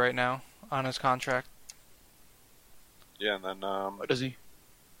walk away right now on his contract. Yeah, and then what does he?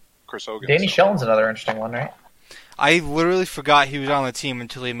 Chris Hogan. Danny Shelton's another interesting one, right? I literally forgot he was on the team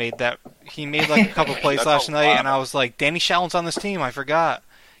until he made that. He made a couple plays last night, and I was like, Danny Shelton's on this team. I forgot.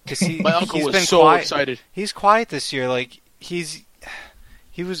 My uncle he's was been so quiet. excited. He's quiet this year. He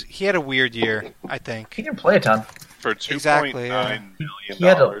had a weird year, I think. He didn't play a ton. For $2.9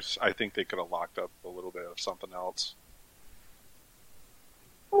 million, I think they could have locked up a little bit of something else.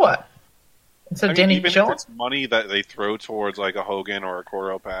 What? Instead of Danny even Shelton? if it's money that they throw towards a Hogan or a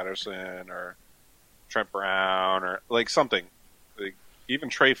Cordell Patterson or Trent Brown or something. Even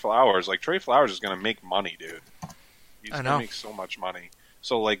Trey Flowers. Trey Flowers is going to make money, dude. He's going to make so much money.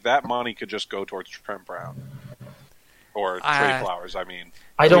 So that money could just go towards Trent Brown. Or Trey Flowers, I mean.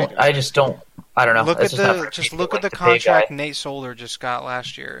 I don't know. Look at the contract Nate Solder just got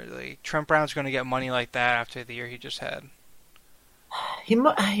last year. Trent Brown's going to get money like that after the year he just had. He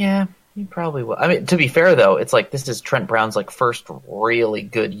probably will. I mean, to be fair though, it's this is Trent Brown's first really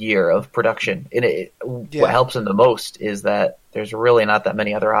good year of production. And what helps him the most is that there's really not that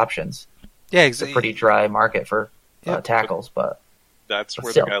many other options. Yeah, exactly. It's a pretty dry market for tackles, but that's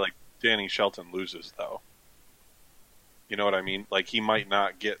where the guy like Danny Shelton loses, though. You know what I mean? He might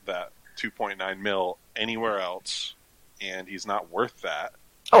not get that $2.9 million anywhere else, and he's not worth that.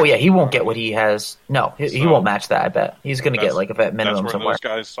 Oh yeah, he won't get what he has. No, he won't match that. I bet he's going to get a vet minimum that's where somewhere. Those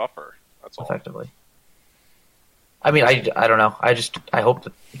guys suffer. That's all. Effectively. I mean, I don't know. I hope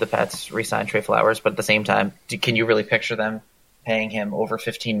the Pats re-sign Trey Flowers, but at the same time, can you really picture them paying him over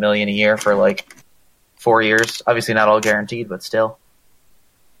 $15 million a year for 4 years? Obviously, not all guaranteed, but still.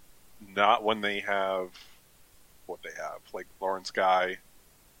 Not when they have what they have, Lawrence Guy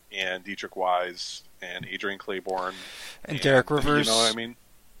and Dietrich Wise and Adrian Claiborne and Derek Rivers. You know what I mean?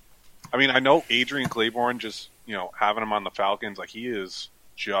 I know Adrian Claiborne, just having him on the Falcons, he is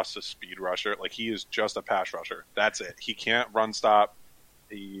just a speed rusher. He is just a pass rusher. That's it. He can't run stop.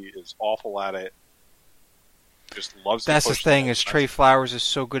 He is awful at it. Just loves. That's to push the thing is Trey Flowers is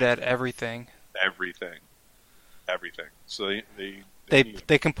so good at everything. Everything. So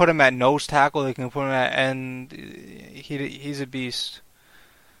they can put him at nose tackle. They can put him at end. He's a beast.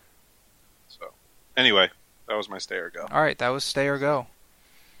 So anyway, that was my stay or go. All right, that was stay or go.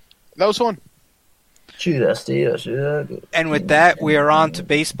 That was fun. And with that, we are on to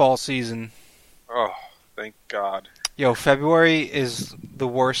baseball season. Oh, thank God. Yo, February is the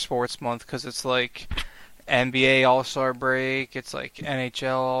worst sports month because it's like NBA All-Star break. It's like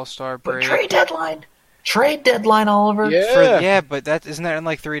NHL All-Star But break. trade deadline, Oliver. Yeah. But isn't that in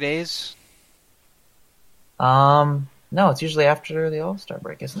like 3 days? No, it's usually after the All-Star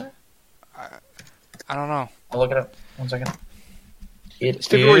break, isn't it? I don't know. I'll look it up. 1 second. It's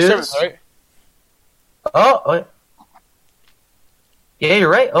February 7th, right? Oh, yeah, you're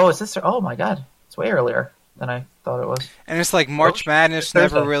right. Oh, is this? Oh my God, it's way earlier than I thought it was. And it's like March Madness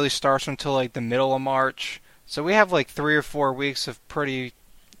Thursday. never really starts until like the middle of March. So we have like 3 or 4 weeks of pretty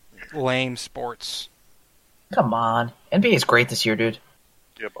lame sports. Come on, NBA is great this year, dude.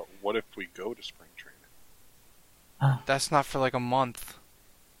 Yeah, but what if we go to spring training? That's not for like a month,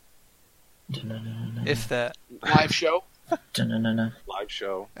 if that. Live show Live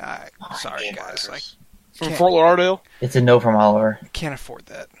show. Sorry, guys. I from Can't- Fort Lauderdale. It's a no from Oliver. can't afford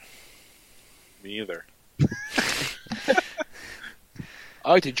that. Me either.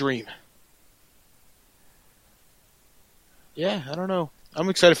 I like to dream. Yeah, I don't know. I'm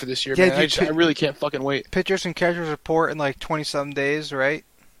excited for this year, Yeah, man. dude, I really can't fucking wait. Pitchers and catchers report in like 20-some days, right?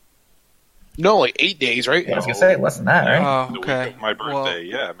 No, like 8 days, right? Yeah, I was gonna say less than that, right? Oh, The week okay. of my birthday, Well,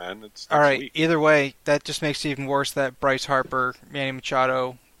 yeah, man. It's all next right. week. Either way, that just makes it even worse that Bryce Harper, Manny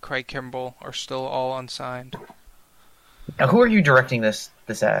Machado, Craig Kimbrell are still all unsigned. Now, who are you directing this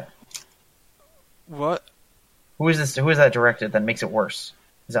at? What? Who is this? Who is that directed that makes it worse?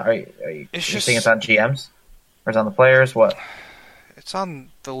 Is that are you It's you just- saying it's on GMs or is it on the players? What? It's on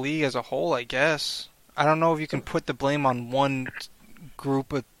the league as a whole, I guess. I don't know if you can put the blame on one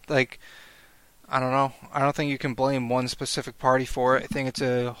group of, like, I don't know. I don't think you can blame one specific party for it. I think it's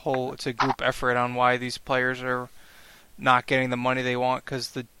a group effort on why these players are not getting the money they want because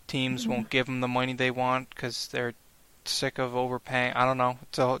the teams won't give them the money they want because they're sick of overpaying. I don't know.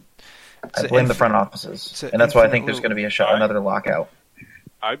 I blame the front offices, it's a and that's why I infinite think there's loop. going to be another lockout.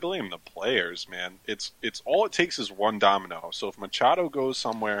 I blame the players, man. It's all it takes is one domino. So if Machado goes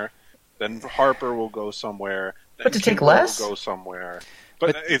somewhere, then Harper will go somewhere. Then But to take Kimbrel less? will go somewhere.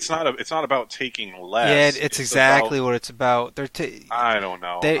 But it's not about taking less. Yeah, it's exactly about, what it's about. I don't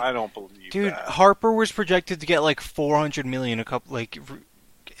know. They- I don't believe Dude, that. Harper was projected to get like $400 million a couple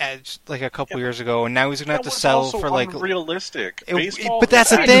years ago, and now he's gonna have That to was settle also for like. unrealistic. It- Baseball but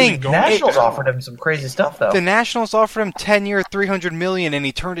that's is the actually thing. going Nationals down. offered him some crazy stuff, though. The Nationals offered him 10-year, $300 million, and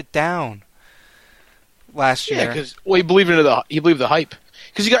he turned it down last Yeah, year. because he believed the hype.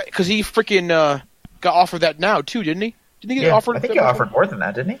 Because he freaking got offered that now too, didn't he? Didn't he get Yeah, offered? I think he offered more than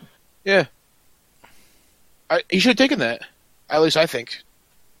that, didn't he? Yeah. He should have taken that. At least I think.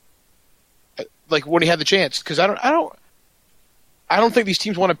 Like when he had the chance, because I don't think these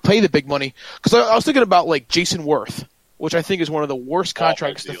teams want to pay the big money. Because I was thinking about like Jason Worth, which I think is one of the worst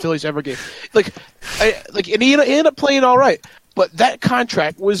contracts the deal. Phillies ever gave. And he ended up playing all right, but that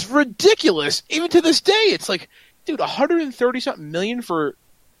contract was ridiculous. Even to this day, it's like, dude, 130-something million for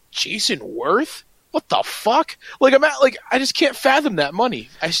Jason Worth. What the fuck? I just can't fathom that money.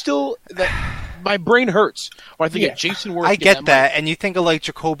 My brain hurts when I think of Jason Worth. I getting get that, money. and you think of like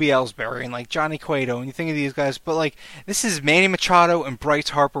Jacoby Ellsbury and like Johnny Cueto, and you think of these guys, but like this is Manny Machado and Bryce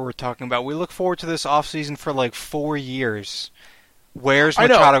Harper we're talking about. We look forward to this offseason for like 4 years. Where's I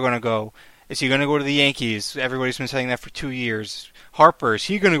know. Machado going to go? Is he going to go to the Yankees? Everybody's been saying that for 2 years. Harper, is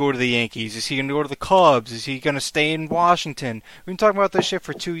he going to go to the Yankees? Is he going to go to the Cubs? Is he going to stay in Washington? We've been talking about this shit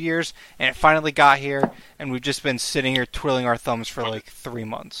for 2 years, and it finally got here, and we've just been sitting here twiddling our thumbs for like 3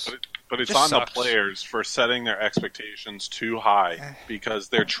 months. But it's Just on sucks. the players for setting their expectations too high because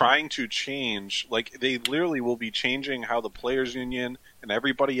they're trying to change. Like they literally will be changing how the players' union and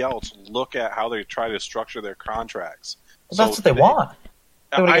everybody else look at how they try to structure their contracts. Well, that's what they want.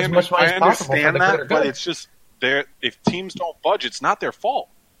 They wanna get as much money I as possible for understand the that, greater but good. it's just if teams don't budge, it's not their fault.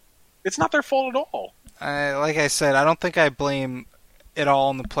 It's not their fault at all. Like I said, I don't think I blame it all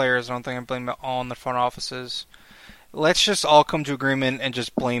on the players. I don't think I blame it all on the front offices. Let's just all come to agreement and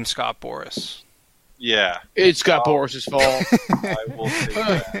just blame Scott Boras. Yeah, It's Scott Boras' fault. I will say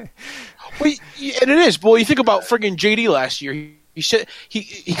that. Well, and it is. Boy, you think about friggin' JD last year. He said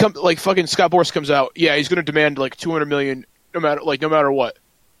he come like fucking Scott Boras comes out. Yeah, he's going to demand like $200 million no matter what.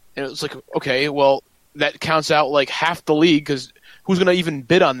 And it's like, okay, well that counts out like half the league because who's going to even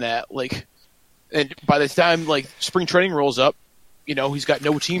bid on that? Like, and by the time like spring training rolls up, he's got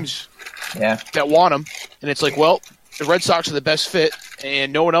no teams that want him, and it's like, well, the Red Sox are the best fit,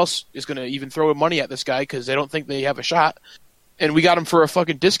 and no one else is going to even throw money at this guy because they don't think they have a shot. And we got him for a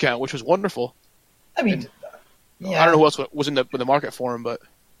fucking discount, which was wonderful. I mean, I don't know who else was in the market for him, but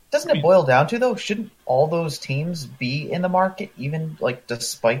Doesn't it boil down to, though, shouldn't all those teams be in the market, even like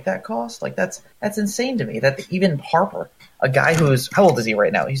despite that cost? Like that's insane to me. That even Harper, a guy who's how old is he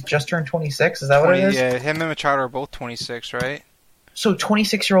right now? He's just turned 26. Is that what it is? Yeah, him and Machado are both 26, right? So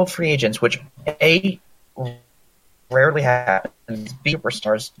 26-year-old free agents, which rarely happens, be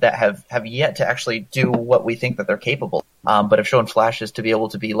superstars that have yet to actually do what we think that they're capable, but have shown flashes to be able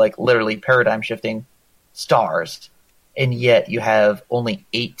to be like literally paradigm shifting stars. And yet you have only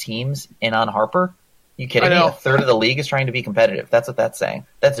 8 teams in on Harper. You kidding me? A third of the league is trying to be competitive. That's what that's saying.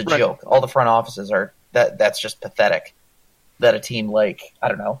 That's a joke. All the front offices are that's just pathetic. That a team like, I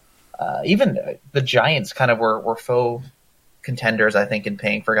don't know, even the Giants kind of were faux contenders, I think, in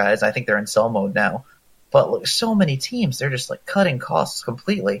paying for guys. I think they're in sell mode now. But look, so many teams, they're just like cutting costs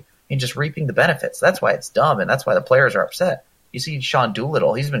completely and just reaping the benefits. That's why it's dumb, and that's why the players are upset. You see Sean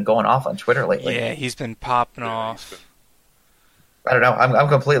Doolittle, he's been going off on Twitter lately. Yeah, he's been popping off. I don't know. I'm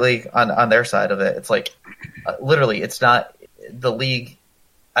completely on their side of it. It's like, literally, it's not the league.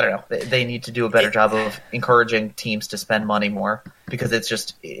 I don't know. They need to do a better job of encouraging teams to spend money more, because it's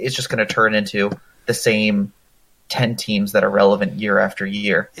just going to turn into the same 10 teams that are relevant year after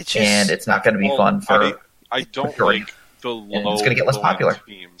year, and it's not going to be fun for. I don't like the low. It's going to get less popular.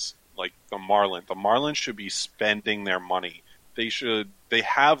 Teams like the Marlins. The Marlins should be spending their money. They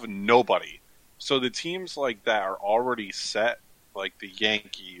have nobody. So the teams like that are already set, like the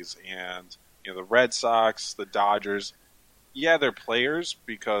Yankees and the Red Sox, the Dodgers. Yeah, they're players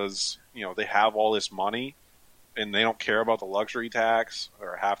because they have all this money and they don't care about the luxury tax,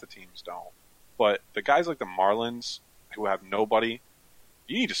 or half the teams don't. But the guys like the Marlins who have nobody,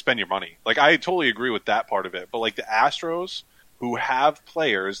 you need to spend your money. Like, I totally agree with that part of it. But like the Astros, who have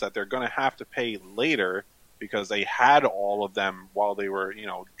players that they're going to have to pay later because they had all of them while they were,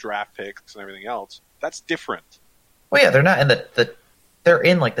 draft picks and everything else, that's different. Well, yeah, they're not in they're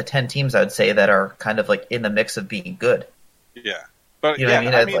in like the 10 teams, I would say, that are kind of like in the mix of being good. Yeah. But you know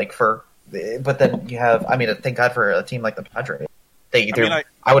what I mean? But then you have, thank God for a team like the Padres.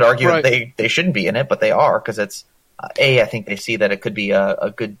 I would argue that they shouldn't be in it, but they are, because it's I think they see that it could be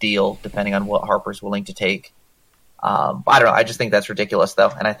a good deal depending on what Harper's willing to take. I don't know. I just think that's ridiculous, though,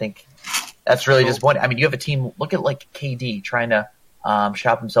 and I think that's really disappointing. You have a team. Look at like KD trying to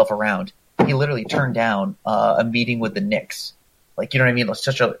shop himself around. He literally turned down a meeting with the Knicks. Like, you know what I mean?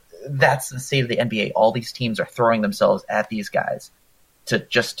 That's the state of the NBA. All these teams are throwing themselves at these guys to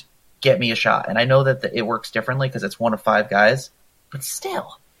just get me a shot. And I know that it works differently because it's one of 5 guys, but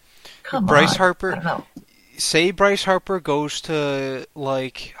still, come on. Bryce Harper. I don't know. Say Bryce Harper goes to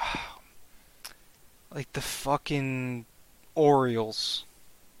like the fucking Orioles.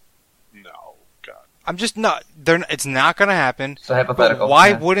 No, God. I'm just not. It's not going to happen. So hypothetical. But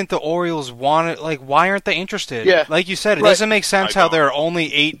why wouldn't the Orioles want it? Like, why aren't they interested? Yeah. Like you said, it doesn't make sense how there are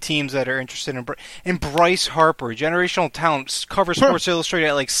only 8 teams that are interested in Bryce Harper, generational talent, cover Sports Illustrated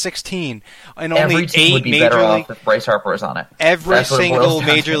at like 16, and every only team 8 would be major better league. off if Bryce Harper is on it. Every single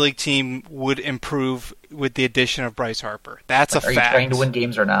major league team would improve with the addition of Bryce Harper. That's a fact. Are you trying to win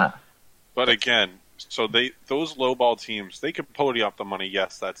games or not? But again, so those lowball teams, they can pony up the money.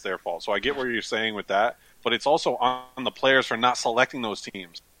 Yes, that's their fault. So I get what you're saying with that, but it's also on the players for not selecting those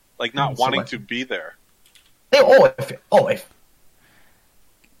teams, like not wanting to be there. If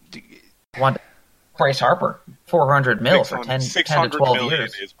want Bryce Harper, 400 mil for 10 to 12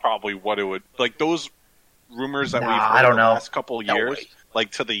 years is probably what it would. Like those rumors that we've I heard don't the know. last couple of years,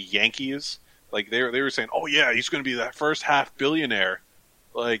 like to the Yankees, like they were saying, oh yeah, he's going to be that first half billionaire.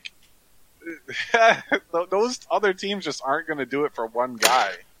 Like those other teams just aren't going to do it for one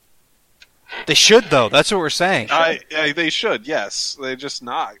guy. They should, though. That's what we're saying. They should, yes. They're just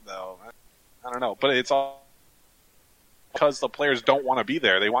not, though. I don't know. But it's all because the players don't want to be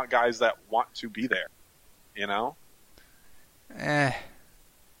there. They want guys that want to be there.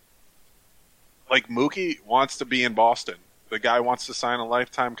 Like Mookie wants to be in Boston. The guy wants to sign a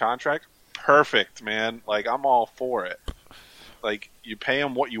lifetime contract. Perfect, man. Like, I'm all for it. Like, you pay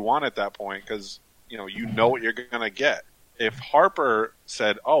him what you want at that point because, you know what you're going to get. If Harper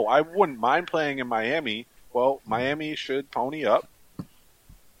said, oh, I wouldn't mind playing in Miami, well, Miami should pony up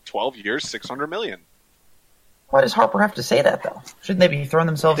 12 years, $600 million. Why does Harper have to say that, though? Shouldn't they be throwing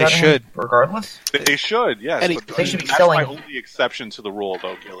themselves at him regardless? They should, yes. They should be that's selling. my only exception to the rule,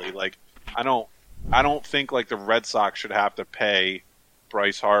 though, Gilly. Like, I don't think like the Red Sox should have to pay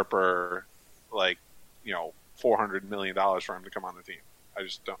Bryce Harper $400 million for him to come on the team. I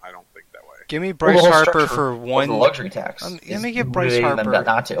don't think that way. Give me Bryce Harper for one. The luxury tax. Let me give Bryce Harper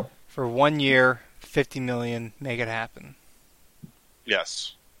not to. For 1 year, $50 million. Make it happen.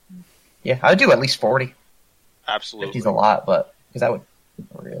 Yes. Yeah, I'd do at least 40. Absolutely. 50's a lot, but because that would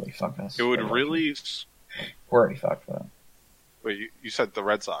really fuck us. It would really. We're already fucked. But... Wait, you said the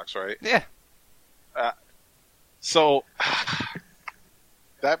Red Sox, right? Yeah. So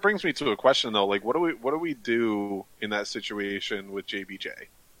that brings me to a question though. Like, what do we do in that situation with JBJ?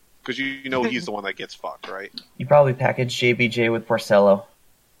 Because you know he's the one that gets fucked, right? You probably package JBJ with Porcello,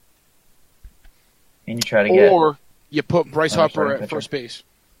 and you try to get. Or you put Bryce Harper starting at pitcher. first base.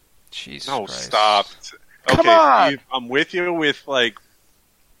 Jesus No, Christ. stop. Come Okay, on! Steve, I'm with you with like.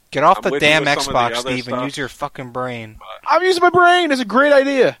 Get off I'm the with you damn with some of the Xbox, other Steve, and stuff. use your fucking brain. I'm using my brain. It's a great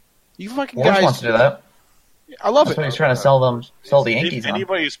idea. You fucking Lawrence guys. wants to do that. I love That's what it. he's trying to sell the If Yankees on.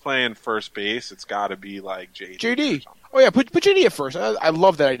 anybody's playing first base, it's got to be like JD. Oh yeah, put JD at first. I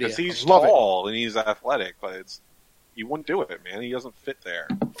love that idea. Because he's I love tall and he's athletic, but you wouldn't do it, man. He doesn't fit there.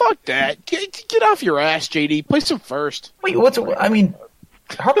 it. Fuck that. Get off your ass, JD. Place him first. Wait, I mean,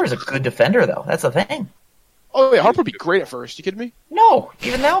 Harper's a good defender, though. That's the thing. Oh yeah, Harper would be great at first. You kidding me? No,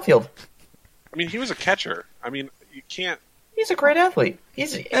 even the outfield. I mean, he was a catcher. I mean, you can't. He's a great athlete.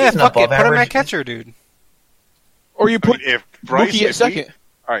 He's Yeah, an fuck it. above Put him average. at catcher, dude. Or you I put mean, if Bryce, Mookie at second.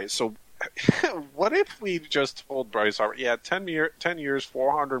 all right, so what if we just told Bryce Harper, yeah, 10 years,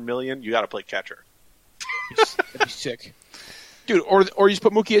 $400 million, you got to play catcher. That'd be sick. Dude, or you just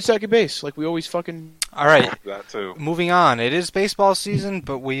put Mookie at second base, like we always fucking. All right, That too. moving on. It is baseball season,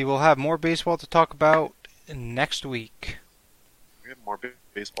 but we will have more baseball to talk about next week. We have more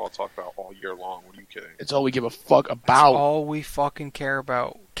baseball to talk about all year long. What are you kidding? It's all we give a fuck That's about. all we fucking care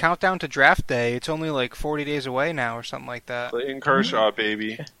about. Countdown to draft day. It's only like 40 days away now or something like that. Clayton Kershaw,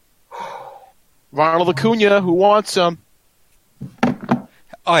 baby. Ronald Acuna, who wants some?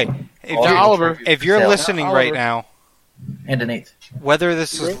 All right, if All you're, Oliver. if you're Sale. listening Oliver. right now, And an eighth. whether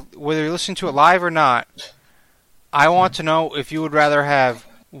you're listening to it live or not, I want to know if you would rather have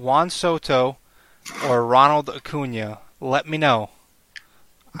Juan Soto or Ronald Acuna. Let me know.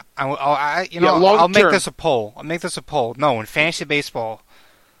 long I'll make term. this a poll. I'll make this a poll. No, in fantasy baseball,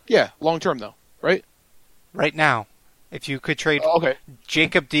 Yeah, long term though, right? right now, if you could trade Oh, okay.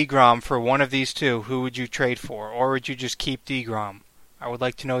 Jacob deGrom for one of these two, who would you trade for, or would you just keep deGrom? I would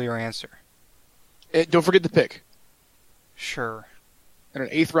like to know your answer. Don't forget the pick. Sure. And an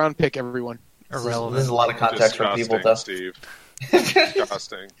 8th round pick, everyone. Irrelevant. There's a lot of context for people, Disgusting, though. Steve.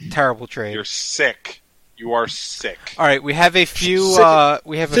 Disgusting. Terrible trade. You're sick. You are sick. All right, we have a few. Sick-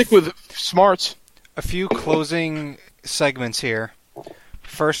 We have Stick with smarts. a few closing segments here.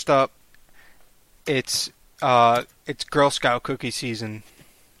 First up, it's Girl Scout cookie season.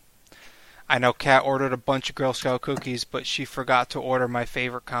 I know Kat ordered a bunch of Girl Scout cookies, but she forgot to order my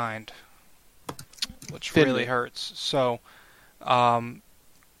favorite kind, which Fitbit. really hurts. So,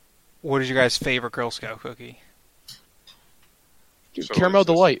 what is your guys' favorite Girl Scout cookie? Dude, So Caramel is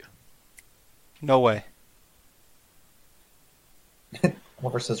this- Delight. No way.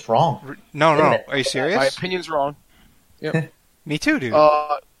 Oliver says wrong. No. Fitbit. Are you My serious? opinion's wrong. Me too, dude.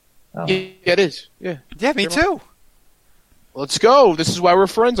 Oh. Yeah, it is. Yeah. Yeah, me too. Let's go. This is why we're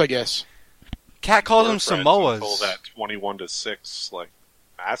friends, I guess. Kat calls We're them friends Samoas. Until that 21-6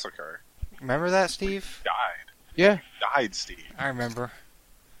 massacre. Remember that, Steve? Died. Yeah. Died, Steve. I remember.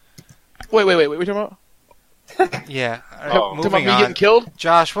 Wait. What are you talking about? Yeah. Oh. Talking about Moving me on. getting killed?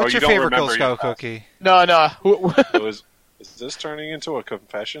 Josh, what's you your don't favorite Girl remember Scout your past. cookie? No. Is this turning into a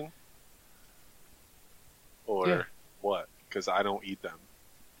confession? Or Yeah. what? Because I don't eat them.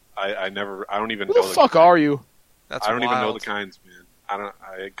 I don't even Who know the fuck are you? That's I don't even know wild. the kinds, man.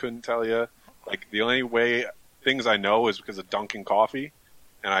 I couldn't tell you. Like, the only way things I know is because of Dunkin' Coffee,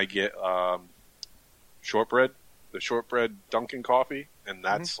 and I get shortbread, the shortbread Dunkin' Coffee, and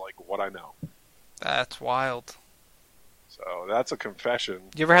that's like what I know. That's wild. So that's a confession.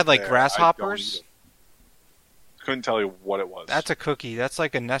 You ever had like there. grasshoppers? I don't eat 'em. Couldn't tell you what it was. That's a cookie. That's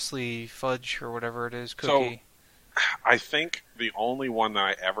like a Nestle fudge or whatever it is cookie. I think the only one that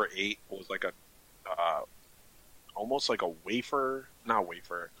I ever ate was like a, almost like a wafer. Not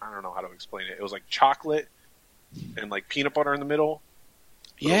wafer. I don't know how to explain it. It was like chocolate and like peanut butter in the middle.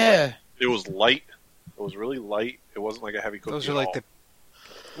 Yeah. It was light. It was really light. It wasn't like a heavy cookie. Those are at like all. the.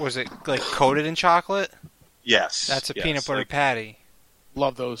 Was it like coated in chocolate? Yes. That's a yes, peanut butter like- patty.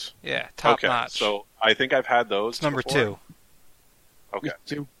 Love those. Yeah, top okay, notch. so I think I've had those. it's number before. 2. Okay, Me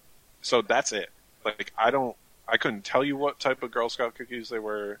too. so that's it. Like I couldn't tell you what type of Girl Scout cookies they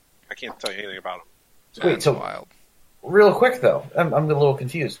were. I can't tell you anything about them. Wait, That's so- wild. Real quick, though. I'm a little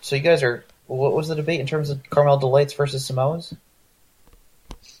confused. So you guys are... What was the debate in terms of Caramel Delights versus Samoas?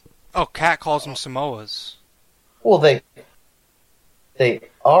 Oh, Kat calls them Samoas. Well, they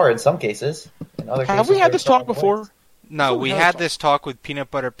are in some cases. In other Have cases, we had they're this talk Caramel before? Delights. No, Oh, we hell had no. this talk with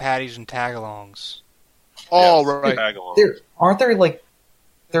peanut butter patties and tagalongs. Oh, Yes, right. tag along. Aren't there, like,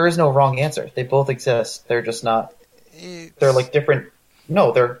 there is no wrong answer. They both exist. They're just not. It's- They're like different.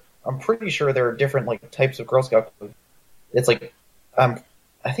 No, I'm pretty sure there are different like types of Girl Scout cookies. It's like,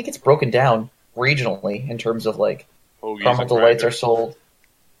 I think it's broken down regionally in terms of like Hoagies caramel and delights are grinders. sold.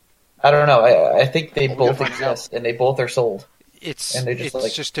 I don't know. I think they We'll both find out. exist and they both are sold. It's And they just, it's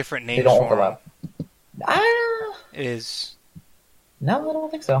like, just different They names don't for 'em. overlap. I It is. No, I don't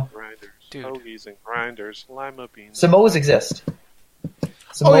think so. Grinders, Dude. hoagies and grinders, lima beans. Samoas exist.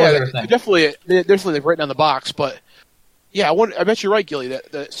 Samoas Oh yeah, are a they're thing. definitely like written on the box, but yeah, I bet you're right, Gilly.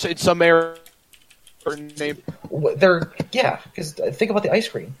 That in some area name, Because think about the ice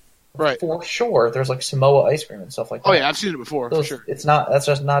cream. right? For sure, there's like Samoa ice cream and stuff like that. Oh yeah, I've seen it before for Those- sure. It's not. That's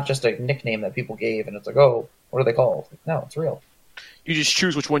just not just a nickname that people gave, and it's like, oh, what are they called? No, it's real. You just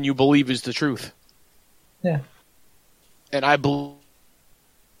choose which one you believe is the truth. Yeah. And I believe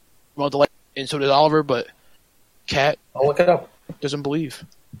and so does Oliver, but Kat I'll look it up. doesn't believe.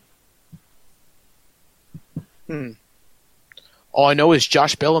 All I know is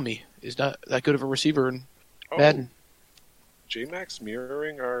Josh Bellamy is not that good of a receiver in Oh, Madden. J-Max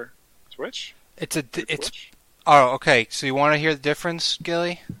mirroring our Twitch? It's a. Your It's. Twitch? Oh, okay. So you want to hear the difference,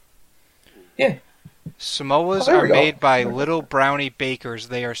 Gilly? Yeah. Samoas Oh, there are we go. made by little brownie bakers.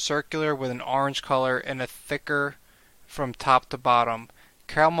 They are circular with an orange color and a thicker from top to bottom.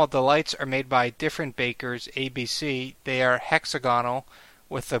 Caramel Delights are made by different bakers, ABC. They are hexagonal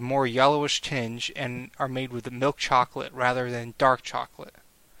with a more yellowish tinge and are made with milk chocolate rather than dark chocolate.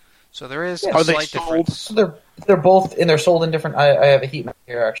 So there is Yeah. a Are they slight sold? difference. So they're both and they're sold in different. I have a heat map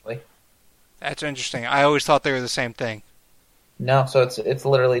here actually. That's interesting. I always thought they were the same thing. No, so it's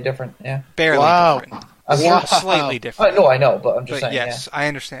literally different. Yeah. Barely Wow. different. I'm Wow. sure. Slightly different. No, I know, but I'm just But saying. yes, I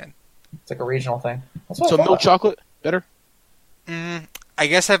understand. Yeah. It's like a regional thing. That's what So I thought. milk chocolate better. I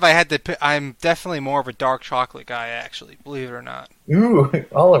guess if I had to pick, I'm definitely more of a dark chocolate guy, actually, believe it or not. Ooh,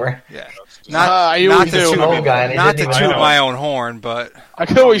 Oliver. Yeah. That's Not, I not always to do. toot, Oh, guy, and he not to didn't even toot know. my own horn, but I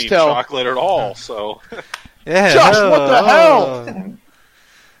can I don't always eat tell. chocolate at all, so yeah. Josh, what the hell?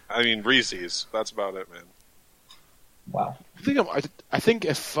 I mean Reese's. That's about it, man. Wow. I think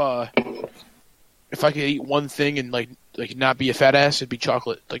if I could eat one thing and like not be a fat ass, it'd be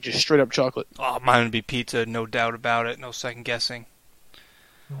chocolate. Like just straight up chocolate. Oh, mine would be pizza, no doubt about it, no second guessing.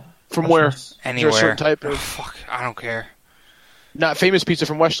 From where? Is Anywhere. there a certain type? Oh, fuck, I don't care. Not Famous Pizza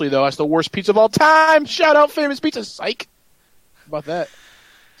from Wesley though. That's the worst pizza of all time. Shout out Famous Pizza. Psych. How about that?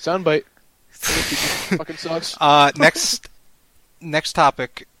 Soundbite. Famous Pizza fucking sucks. Next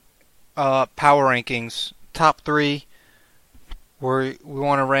topic. Power rankings. Top 3. We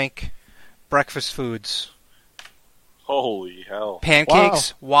want to rank breakfast foods: Holy hell!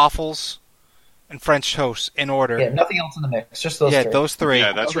 pancakes, waffles, and French toast in order. Yeah, nothing else in the mix. Just those Yeah, three. those 3.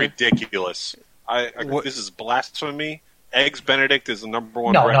 Yeah, that's Okay. ridiculous. What- This is blasphemy. Eggs Benedict is the number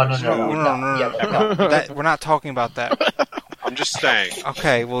one. No. breakfast No, food. no. Yeah, no. That, we're not talking about that. I'm just saying.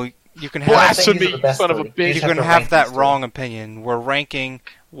 Okay, well, you can have Blasphemy. Blasphemy, These are the best son of a three. bitch. You you have can to have rank that these three. wrong opinion. We're ranking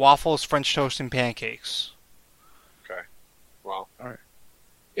waffles, French toast, and pancakes. Okay. Well,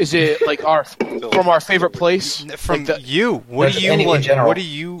 Is it like from our favorite place? From Like the- you, what That's do you any in like? general. What do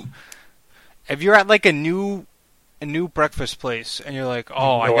you? If you're at like a new breakfast place and you're like,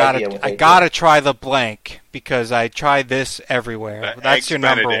 oh, No idea what I they gotta try the blank because I try this everywhere. The That's Eggs your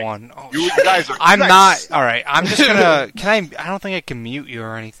number Benedict. one. Oh, you shit. guys are. I'm you not. guys- All right, I'm just gonna. I don't think I can mute you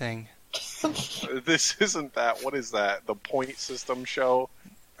or anything. This isn't that. What is that? The point system show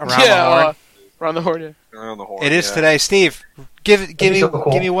Around the horn. Around the horn. Yeah. around the horn. It is yeah. today, Steve. Give be me so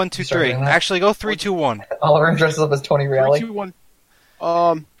cool. give me 1, 2, Start 3. doing that. Actually, go 3, 2, 1. Oliver dresses up as Tony 3, Reale. 2, 1.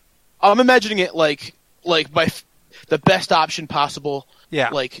 I'm imagining it like the best option possible. Yeah.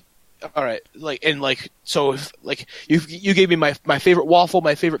 Like, all right, so if you gave me my favorite waffle,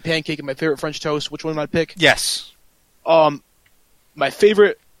 my favorite pancake, and my favorite French toast. Which one would I pick? Yes. My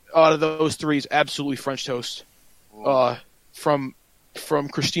favorite out of those 3 is absolutely French toast. From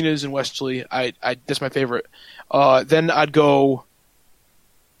Christina's in Westerly, I that's my favorite. Then I go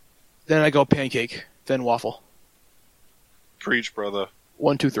pancake, then waffle. Preach, brother.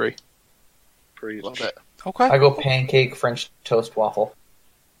 1, 2, 3. Preach. Love that. Okay. I go pancake, French toast, waffle.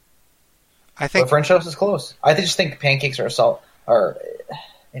 I But think French toast is close. I just think pancakes are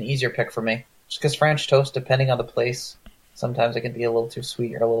an easier pick for me. Just because French toast, depending on the place, sometimes it can be a little too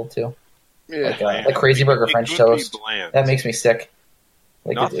sweet or a little too Yeah. like Crazy Burger It French could be toast. bland. That makes me sick.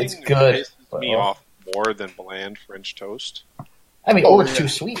 Like Nothing it's good. pisses but, me off more than bland French toast. I mean, Oh, it's yeah. too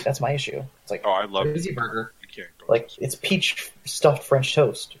sweet. That's my issue. It's like Oh, I love Crazy it. Burger. You can't go Like this it's peach stuffed French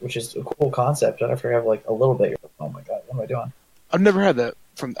toast, which is a cool concept. But after you have like a little bit, you're like, oh my god, what am I doing? I've never had that.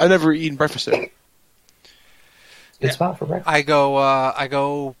 I've never eaten breakfast there. Good spot for breakfast. I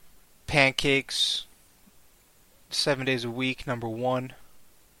go pancakes 7 days a week, number one.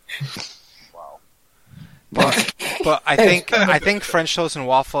 Wow. But I think French toast and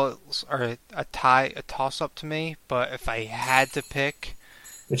waffles are a toss up to me. But if I had to pick,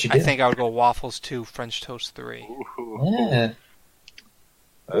 What you I did? think I would go waffles 2, French toast 3. Yeah.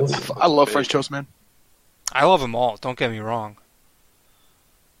 I love French toast, man. I love them all. Don't get me wrong.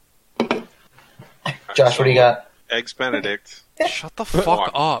 Josh, what do you got? Eggs Benedict. Shut the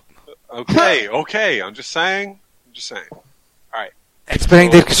fuck up. Okay. I'm just saying. Eggs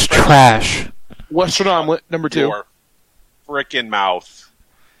Benedict's trash. Western omelet, number 2. Your frickin' mouth,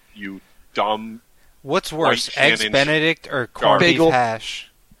 you dumb. What's worse, White Eggs Shannon Benedict or corned beef Bagel.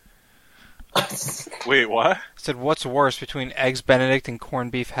 hash? Wait, what? I said, what's worse between Eggs Benedict and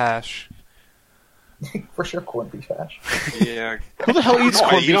corned beef hash? For sure, corned beef hash. Yeah. Who the hell eats No,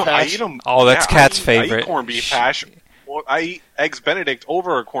 corned beef I hash? eat 'em. Oh, that's Yeah, Kat's I favorite. eat corned beef hash. Well, I eat Eggs Benedict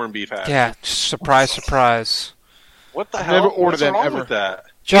over a corned beef hash. Yeah, surprise, surprise. What the I've hell? never ordered What's them wrong ever. with that?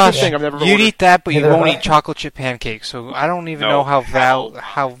 Josh, thing I've never you'd ordered. eat that, but you Neither won't have I. eat chocolate chip pancakes. So I don't even No, know how hell no.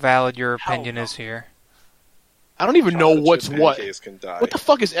 how valid your Hell opinion no. is here. I don't even know Chocolate what's chip what. pancakes can die. What the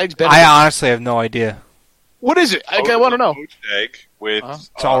fuck is eggs Benedict? I honestly have no idea. What is it? I want to know. Poached egg with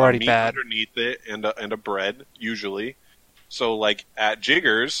It's already meat bad. underneath it and a bread usually. So like at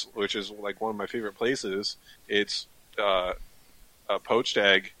Jiggers, which is like one of my favorite places, it's a poached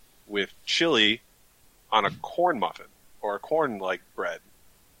egg with chili on a corn muffin or a corn like bread,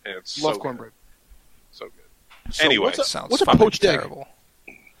 and it's Love so cornbread. good. So good. So Anyway, Sounds what's a fucking poached egg? terrible.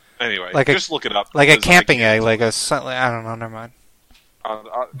 Anyway, Like just look it up. Like a because I camping can't- egg, like I don't know. Never mind.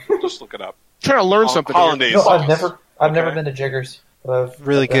 I'll just look it up. Trying to learn something. here. Hollandaise No, sauce. I've never Okay. been to Jiggers. But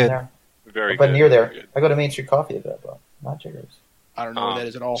Really I've been good. There. Very I've been good. near very there. good. I go to Main Street Coffee a bit, but not Jiggers. I don't know what that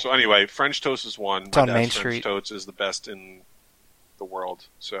is at all. So anyway, French toast is one. It's on My Main dad's Street. French toast is the best in the world,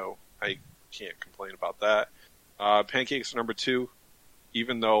 so I can't complain about that. Pancakes are number 2,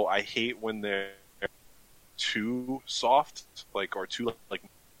 even though I hate when they're too soft, or too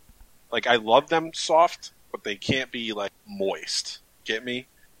like I love them soft, but they can't be like moist. Get me?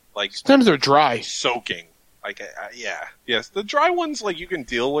 Like Sometimes they're dry. soaking. Yes. The dry ones you can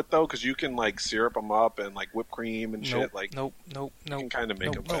deal with though, because you can syrup them up and whipped cream and shit. Nope. you can kind of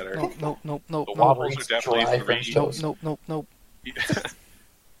make them Nope. better. Nope. The Nope. waffles are definitely Dry 3. French toast. Nope.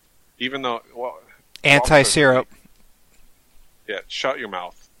 Even though, Anti-syrup. Yeah, shut your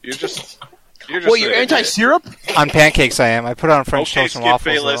mouth. You're just. Well, you're anti-syrup? On pancakes, I am. I put it on French Okay, toast and Skip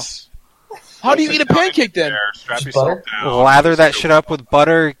waffles. Bayless. How do you Sit eat a down pancake then? there, strap Just yourself butter? down. though. Lather that shit up with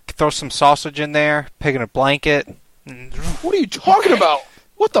butter. Throw some sausage in there. Pig in a blanket. What are you talking about?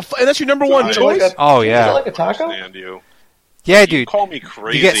 What the? And that's your number one Is it choice? like Oh Is it yeah, like a taco? Understand you. yeah, You dude. call me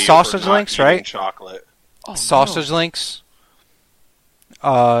crazy. get sausage for not links, eating right? Chocolate. Oh, Sausage no. links.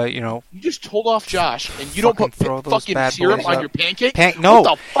 You just told off Josh, and you don't Fucking put throw those fucking bad syrup boys on up. your pancake? No,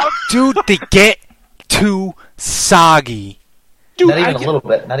 What the fuck? dude, they get too soggy. Dude, Not even a little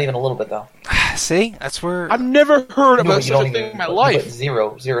bit. Not even a little bit though. See, that's where I've never heard of No, a, you such don't a even thing in my put life.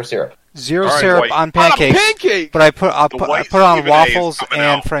 zero syrup. zero All right, syrup white. on On a pancakes. pancake! But I put The white it on Stephen A is waffles coming and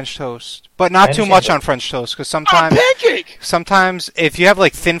out. French toast, but not I too understand much that. on French toast because On a sometimes pancake! if you have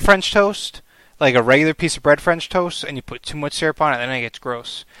thin French toast, like a regular piece of bread French toast, and you put too much syrup on it, then it gets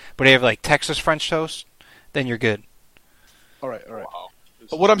gross. But if you have Texas French toast, then you're good. Alright. Wow.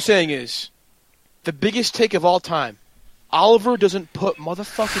 But what I'm saying is, the biggest take of all time, Oliver doesn't put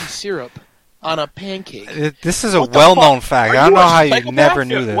motherfucking syrup on a pancake. This is a What the well-known fuck? fact. Are I don't you know a how you psychopath? never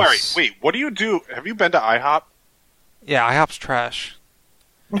knew this. Wait. What do you do? Have you been to IHOP? Yeah, IHOP's trash.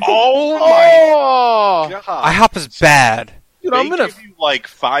 Oh Oh! my god! IHOP is bad. Dude, They I'm gonna... give you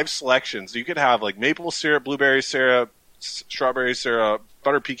 5 selections. You could have maple syrup, blueberry syrup, strawberry syrup,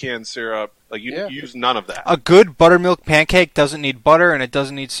 butter pecan syrup. You Yeah. use none of that. A good buttermilk pancake doesn't need butter and it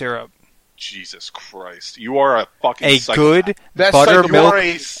doesn't need syrup. Jesus Christ! You are a fucking A psychopath. good That's You are buttermilk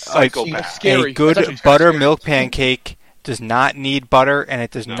a psychopath. That's scary. A good That's actually buttermilk pancake does not need butter and it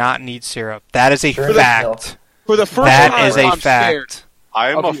does not need syrup. That is a Sure fact. does. For the first That time, is a I'm scared. fact. I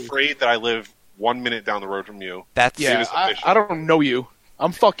am Of you. afraid that I live 1 minute down the road from you. That's Yeah, is official. I don't know you.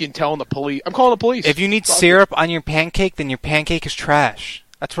 I'm fucking telling the police. I'm calling the police. If you need Fuck syrup on your pancake, then your pancake is trash.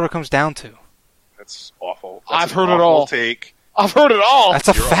 That's what it comes down to. That's awful. That's I've an heard it awful all. Take. I've heard it all. That's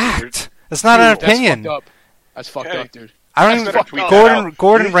a You're fact. That's not an Dude, opinion. That's fucked Okay. up, dude. I don't That's even. fucked up.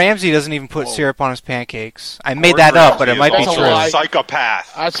 Gordon Ramsay doesn't even put syrup on his pancakes. I made Gordon that up, but it Ramsay might be is That's a also true. lie. a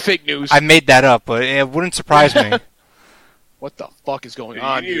psychopath. That's fake news. I made that up, but it wouldn't surprise me. What the fuck is going You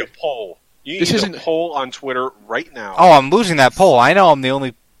on need here? a poll. You This need isn't- a poll on Twitter right now. Oh, I'm losing that poll. I know I'm the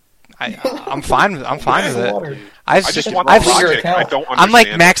only. I'm fine with it. Water. I've I just st- want the I've Water. logic. I don't understand. I'm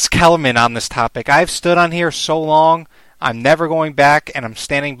like Max Kellerman on this topic. I've stood on here so long. I'm never going back, and I'm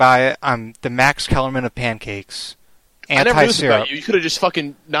standing by it. I'm the Max Kellerman of pancakes. I never knew this Anti-syrup. about you. You could have just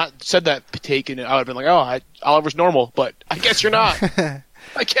fucking not said that take, and I would have been like, oh, Oliver's normal. But I guess you're not.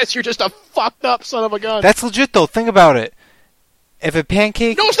 I guess you're just a fucked up son of a gun. That's legit though. Think about it. If a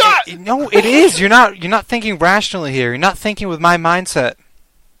pancake, No, it's not! No, it is. You're not thinking rationally here. You're not thinking with my mindset.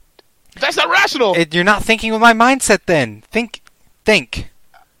 That's not rational. You're not thinking with my mindset. Then think.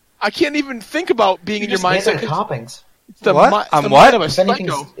 I can't even think about being in your Just make mindset. their toppings. It's the What? mi- it's I'm the what? mind of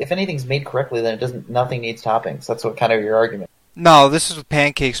a If anything's made correctly, then it doesn't. Nothing needs toppings. That's what kind of your argument. No, this is with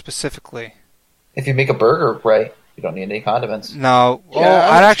pancakes specifically. If you make a burger right, you don't need any condiments. No, Yeah,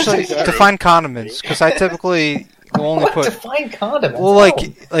 I'd actually that's true. define condiments because I typically will only What put define condiments? well,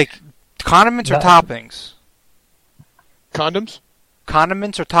 like condiments or No. toppings. Condoms?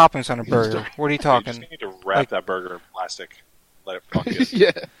 Condiments or toppings on a burger. What are you You just talking? need to wrap Like- that burger in plastic. Let it fuck it.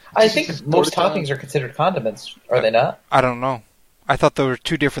 Yeah. I think most Throw it down. toppings are considered condiments, are they not? I don't know. I thought there were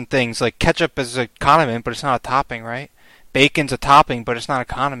two different things. Like ketchup is a condiment, but it's not a topping, right? Bacon's a topping, but it's not a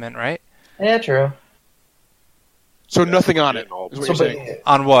condiment, right? Yeah, true. So nothing on it, Getting all- is what So, you're but saying.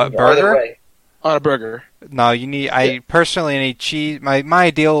 On what either burger? way, On a burger. No, you need. I personally need cheese. My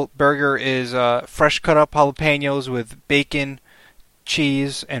ideal burger is fresh cut up jalapenos with bacon,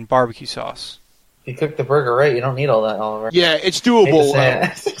 cheese, and barbecue sauce. if you cook the burger right, you don't need all that, Oliver. Yeah, it's Hate to doable.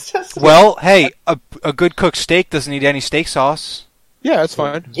 say it. Well, hey, a good cooked steak doesn't need any steak sauce. Yeah, that's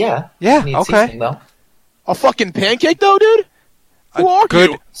fine. Yeah. Yeah, it needs okay. seasoning, though. A fucking pancake, though, dude? Who are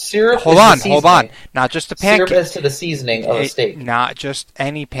Good. you? Syrup. Hold is on, the hold on. seasoning. Not just a Syrup pancake. is to the seasoning of a steak. Not just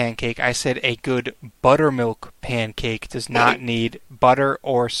any pancake. I said a good buttermilk pancake does not need butter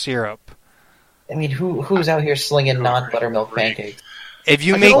or syrup. I mean, who's out here slinging non-buttermilk pancakes? If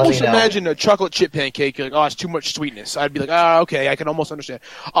you I make can almost Let me know. imagine a chocolate chip pancake. You're like, oh, it's too much sweetness. I'd be like, okay, I can almost understand.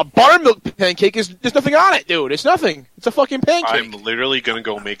 A buttermilk pancake there's nothing on it, dude. It's nothing. It's a fucking pancake. I'm literally gonna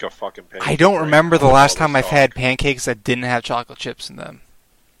go make a fucking pancake. I don't right remember now the last with time all I've this had talk. pancakes that didn't have chocolate chips in them.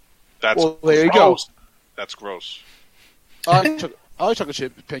 That's Well, there you go. gross. That's gross. I like chocolate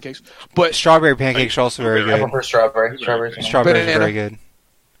chip pancakes, but Strawberry pancakes are also very I good. prefer strawberry. Strawberries. are Strawberries are Banana. very good.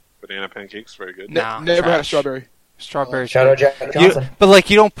 Banana pancakes, very good. Nah, never had a trash. strawberry. Strawberries. Shout out Jack You- Johnson. but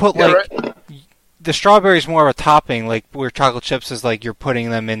like you don't put Yeah, like the strawberries more of a topping, like where chocolate chips is like you're putting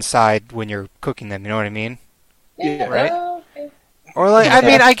them inside when you're cooking them. You know what I mean? Yeah, right? Okay. Or like Yeah. I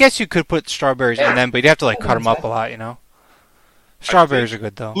mean, I guess you could put strawberries in them, but you have to like cut them up a lot. You know? Strawberries are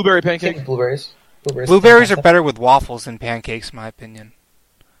good though. Blueberry Same pancake. with blueberries. Blueberries are better with waffles than pancakes, in my opinion.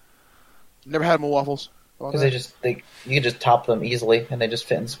 Never had them with waffles. because you can just top them easily and they just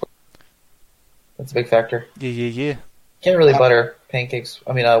fit in square. That's a big factor. Yeah. Can't really butter pancakes.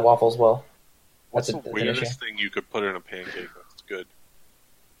 I mean, waffles well. What's That's the an issue. weirdest thing you could put in a pancake that's good?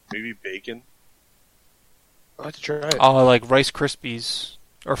 Maybe bacon? I'd like to try it. Oh, like Rice Krispies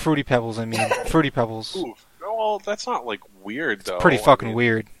or Fruity Pebbles. I mean, Fruity Pebbles. Ooh, no, well, that's not like weird though. Pretty I fucking mean,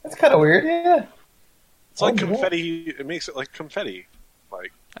 weird. That's kind of weird. Yeah. It's like Oh, yeah. confetti. It makes it like confetti.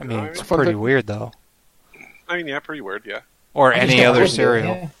 Like, I mean, It's it's fun pretty thing. weird though. I mean, yeah, pretty weird. Yeah. Or I just any don't other like it, cereal.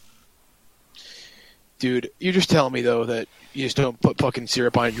 yeah. Dude, you're just telling me, though, that you just don't put fucking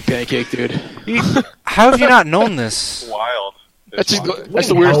syrup on your pancake, dude. How have you not known this? Wild. That's, It's just, wild. that's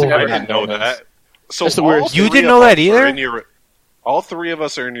the weirdest thing No, I've I ever I had. didn't know know that. So That's the all weirdest. You three didn't of know that us are either? in all three of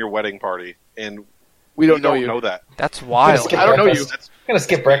us are in your wedding party, and We don't you know don't you. know that. That's wild. Skip I don't know you. breakfast. I'm gonna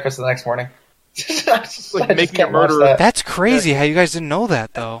skip breakfast the next morning. like I making just can't a murderer. watch that. That's crazy how you guys didn't know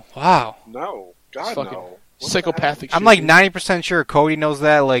that though. Wow. No, God It's fucking no. What the psychopathic I'm shit, like dude. 90% sure Cody knows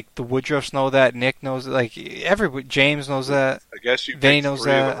that, like the Woodruffs know that, Nick knows it, like everybody, James knows that. heck? I guess you Vinny picked knows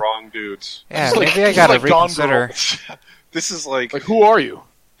three of that. the wrong dudes. Yeah, It's like- maybe I it's gotta like Gone reconsider. This is like, Like, who are you?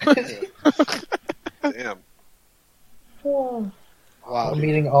 damn. Wow. I'm dude.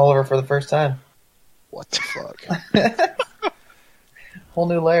 meeting Oliver for the first time. What the fuck? Whole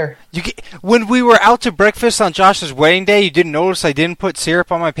new layer. When we were out to breakfast on Josh's wedding day, you didn't notice I didn't put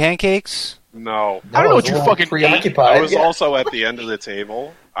syrup on my pancakes? No. I don't know what was you a little fucking preoccupied. I was yeah. also at the end of the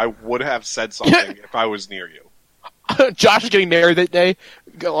table. I would have said something if I was near you. Josh is getting married that day.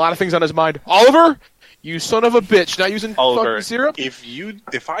 Got a lot of things on his mind. Oliver, you son of a bitch, not using Oliver, fucking syrup?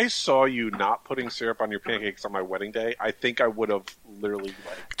 if I saw you not putting syrup on your pancakes on my wedding day, I think I would have literally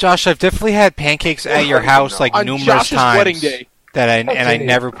like. Josh, I've definitely had pancakes at your house like On numerous Josh's times. wedding day. That I Okay.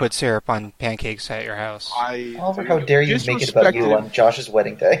 never put syrup on pancakes at your house. Oliver, how dare you make it about you Disrespected. on Josh's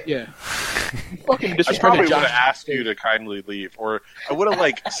wedding day? Yeah. You fucking I disrespected probably would Josh. have asked you to kindly leave, or I would have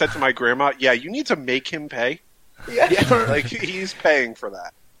like said to my grandma, "Yeah, you need to make him pay. Yeah. Like he's paying for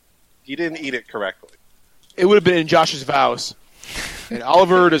that." He didn't eat it correctly. It would have been in Josh's vows. And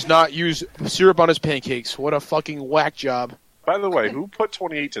Oliver does not use syrup on his pancakes. What a fucking whack job. By the way, who put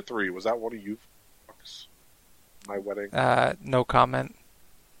 28-3? Was that one of you fucks? My wedding? No comment.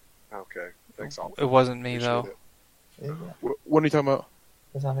 Okay. Thanks, all. It wasn't me, Appreciate though. it. What are you talking about?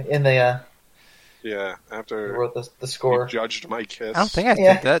 In the Yeah, you after wrote the you score. judged my kiss. I don't think I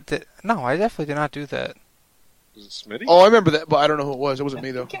Yeah. did that. No, I definitely did not do that. Was it Smitty? Oh, I remember that, but I don't know who it was. It wasn't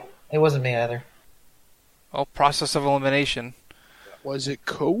me, though. It wasn't me either. Oh, process of elimination. Was it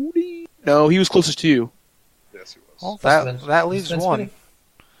Cody? No, he was closest to you. Yes, he was. Well, Must have been- that leaves must have been one.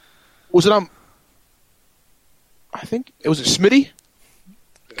 Was it I think it was Smitty?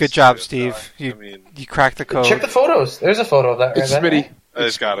 Good job, Yes, Steve. I You mean, you cracked the code. Check the photos. There's a photo of that right It's there. Smitty.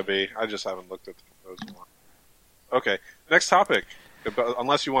 it's got to be. I just haven't looked at those more. Okay, next topic.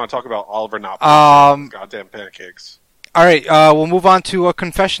 Unless you want to talk about Oliver not putting goddamn pancakes. All right, we'll move on to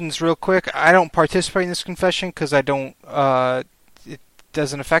confessions real quick. I don't participate in this confession because I don't. It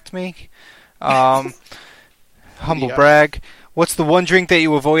doesn't affect me. Humble Yeah. brag. What's the one drink that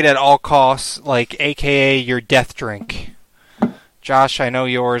you avoid at all costs, like AKA your death drink? Josh, I know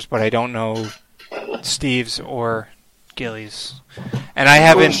yours, but I don't know Steve's or Gilly's. And I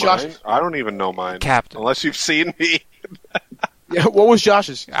haven't. Josh- I don't even know mine. Captain. Unless you've seen me. Yeah, what was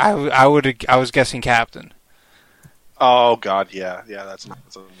Josh's? I was guessing Captain. Oh God, yeah, that's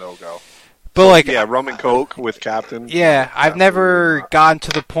a no-go. But like, Yeah, rum and coke with Captain. yeah, I've Absolutely never not. gotten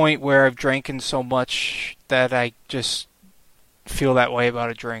to the point where I've drinking so much that I just feel that way about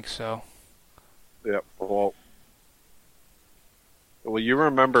a drink. So Yep. Well, you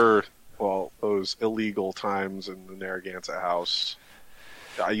remember those illegal times in the Narragansett house.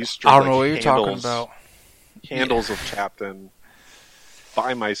 I used to drink I don't know what you're talking handles- about. Handles of Captain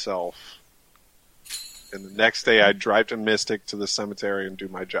by myself, and the next day I'd drive to Mystic to the cemetery and do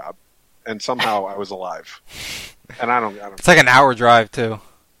my job, and somehow I was alive. And I don't. It's like an hour drive too.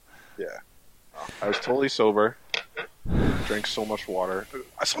 Yeah, I was totally sober. Drank so much water.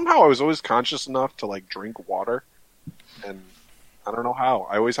 Somehow I was always conscious enough to like drink water, and I don't know how.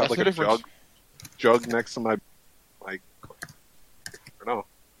 I always had That's like the a difference. jug next to my like. I don't know.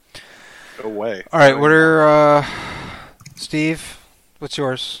 No way. All right, what are Steve? What's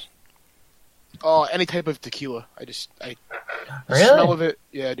yours? Oh, any type of tequila. I the Really? smell of it.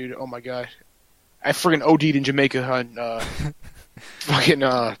 Yeah, dude. Oh my god. I friggin' OD'd in Jamaica on fucking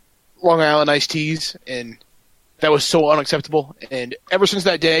Long Island iced teas, and that was so unacceptable. And ever since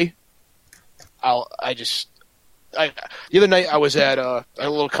that day, the other night I was at a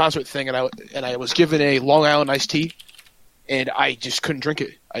little concert thing, and I was given a Long Island iced tea, and I just couldn't drink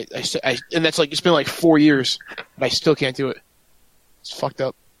it. And that's like it's been like 4 years, and I still can't do it. It's fucked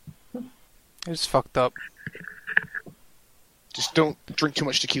up. It's fucked up. Just don't drink too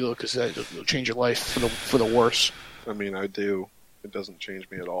much tequila because it'll change your life for the worse. I mean, I do. It doesn't change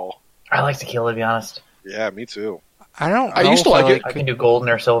me at all. I like tequila, to be honest. Yeah, me too. I don't. I know used to if like it. I can do golden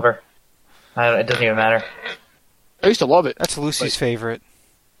or silver. It doesn't even matter. I used to love it. That's Lucy's favorite.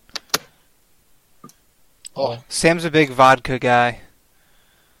 Oh, Sam's a big vodka guy.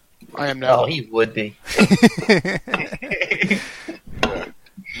 I am now. Oh, he would be.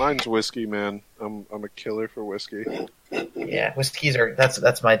 Mine's whiskey, man. I'm a killer for whiskey. Yeah, whiskeys are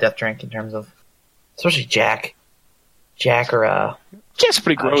that's my death drink in terms of, especially Jack. Jack or Jack's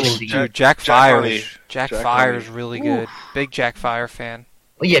pretty gross. Jack- Dude, Jack Jack Fire. Honey. Jack Jack Fire Honey. is really good. Big Jack Fire fan.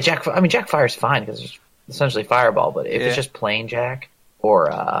 well, yeah, Jack. I mean, Jack Fire's fine because it's essentially Fireball. But if Yeah. it's just plain Jack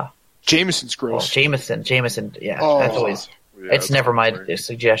or Jameson's gross. Jameson, yeah, Oh. that's always. Yeah, It's never my boring.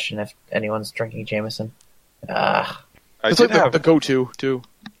 suggestion if anyone's drinking Jameson. I It's did like have the go-to too.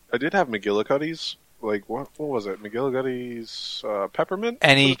 I did have McGillicuddy's. Like what was it? McGillicuddy's peppermint.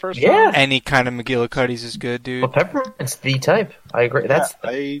 Any- for the first Yeah. time? Any kind of McGillicuddy's is good, dude. Well, peppermint's the type. I agree. That's Yeah,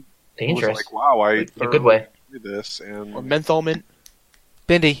 I dangerous. was like, wow, I In a good way. did this, and Or menthol mint.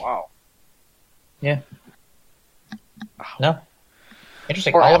 Bindi. wow. No.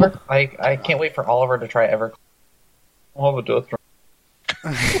 Interesting. Or Oliver. I can't wait for Oliver to try Everclear. I'll have a death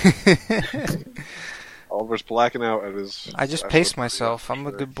Oliver's blacking out at his. I just special paced party myself. I'm a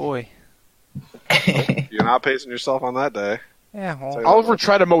yesterday. good boy. drink. You're not pacing yourself on that day. Yeah, well, Say- Oliver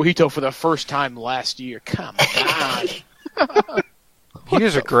tried a mojito for the first time last year. Come on,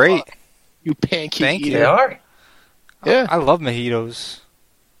 mojitos are great. you pancake Thank you. They eater. are. Yeah, I love mojitos.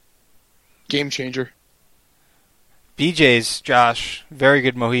 game changer. BJ's, Josh, very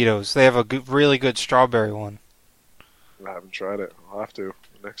good mojitos. They have a really good strawberry one. I haven't tried it. I'll have to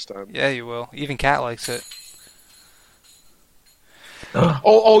next time. Yeah, you will. Even Kat likes it.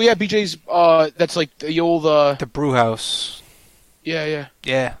 Oh yeah, BJ's. That's like the old. The brew house. Yeah.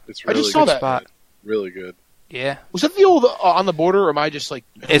 Yeah, It's I really just saw good that. spot. Really good. Yeah, Was that the old on the border, or am I just like?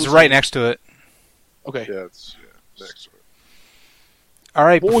 it's right next to it. Okay. Yeah, it's next to it. All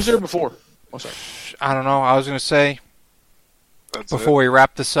right. What was there before? Oh, sorry. I don't know. I was gonna say That's before we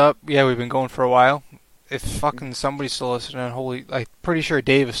wrap this up. Yeah, we've been going for a while. If fucking somebody's still listening, I'm pretty sure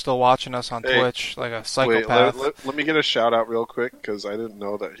Dave is still watching us on Hey. Twitch, like a Wait, psychopath. let me get a shout out real quick because I didn't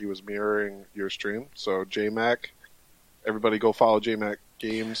know that he was mirroring your stream. So JMac, everybody go follow JMac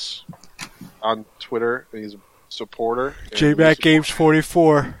Games on Twitter. He's a supporter. and JMac we Games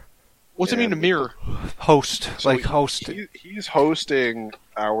 44 What's it mean to mirror? host, So like host. He's hosting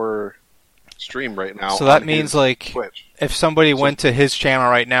our stream right now. So that on means his like Twitch. if somebody went to his channel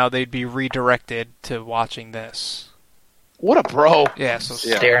right now, they'd be redirected to watching this. What a bro! Yeah, so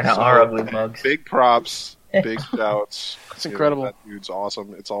Yeah. Staring at so our ugly mugs. Big props, big shouts. That's incredible. That dude's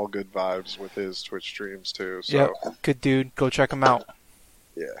awesome. It's all good vibes with his Twitch streams too. So Yep, good dude. Go check him out.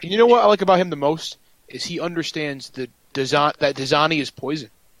 yeah. And you know what I like about him the most is he understands that Dasani is poison.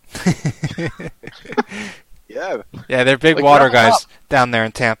 Yeah. Yeah, they're big Like, water wrap it guys up. down there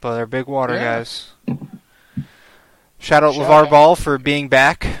in Tampa. They're big water Yeah. guys. Shout out Shout LeVar out. Ball for being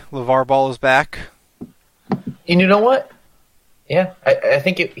back. LeVar Ball is back. And you know what? Yeah, I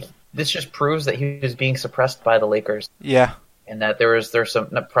think this just proves that he was being suppressed by the Lakers, Yeah, and that there's some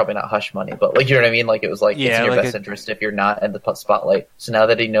probably not hush money, but like you know what I mean. Like it was like it's Yeah, in your like best a- interest if you're not in the spotlight. So now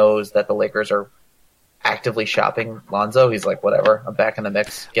that he knows that the Lakers are actively shopping Lonzo, he's like, whatever, I'm back in the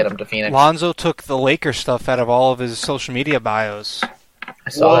mix. Get him to Phoenix. Lonzo took the Lakers stuff out of all of his social media bios. I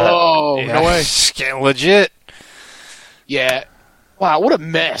saw that. Whoa! yeah. No way. It's getting legit. Yeah. Wow, what a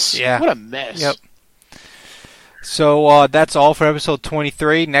mess. Yeah. What a mess. Yep. So that's all for episode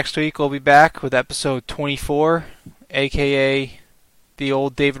 23. Next week we'll be back with episode 24, aka the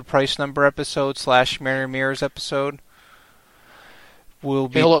old David Price number episode / Mary Mears episode. We'll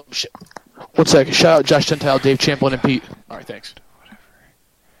be Hey, hold up. 1 second. Shout out Josh Gentile, Dave Champlin, and Pete. All right, thanks.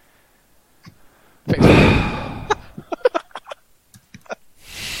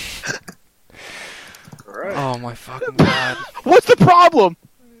 All right. Oh my fucking god. What's the problem?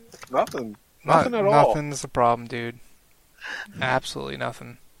 Nothing. Nothing at all. Nothing's the problem, dude. Absolutely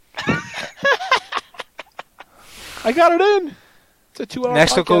nothing. I got it in. It's a 2-hour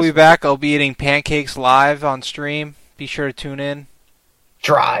Next week podcast. we'll be back. I'll be eating pancakes live on stream. Be sure to tune in.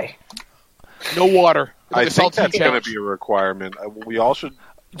 Dry. No water. I The think saltine that's going challenge. to be a requirement. We all should.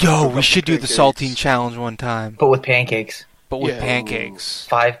 Yo, Cook we up should do the pancakes. saltine challenge one time, But with pancakes. but with Yeah. pancakes.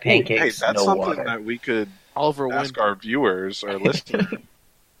 5 Hey, pancakes, that's no something water. that we could Oliver win. ask our viewers or listeners.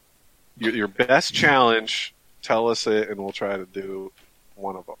 Your best challenge. Tell us it, and we'll try to do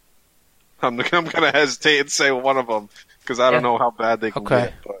one of them. I'm going to hesitate and say one of them because I don't Yeah. know how bad they can Okay.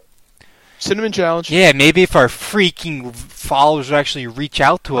 get. But Cinnamon challenge. Yeah, maybe if our freaking followers would actually reach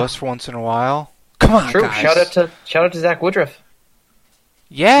out to us once in a while. Come on, True. guys. Shout out to Zach Woodruff.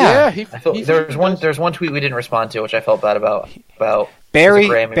 Yeah. he, I felt he- there's one tweet we didn't respond to, which I felt bad about. Barry's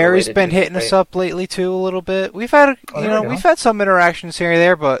Grammy-related been news, hitting us right? up lately too a little bit. We've had Oh, there we go. we've had some interactions here and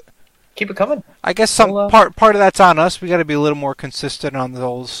there, but Keep it coming. I guess some Well, part of that's on us. We got to be a little more consistent on the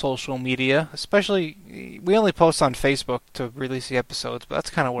old social media, especially we only post on Facebook to release the episodes, but that's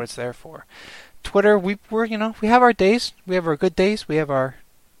kind of what it's there for. Twitter, we're we have our days, we have our good days, we have our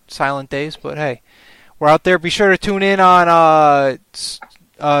silent days, but hey, we're out there. Be sure to tune in on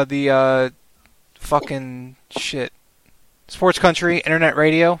the fucking shit Sports Country Internet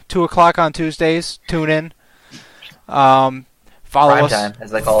Radio, 2:00 on Tuesdays. Tune in. Follow Prime us. time,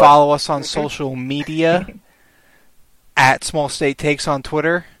 as they call it. Follow us on social media at Small State Takes on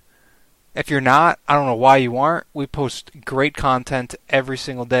Twitter. If you're not, I don't know why you aren't. We post great content every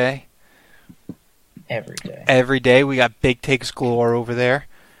single day. Every day. Every day we got big takes galore over there.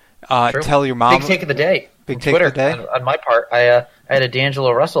 True. Tell your mom. Big take of the day. Big From take of Twitter, the day. On my part, I had a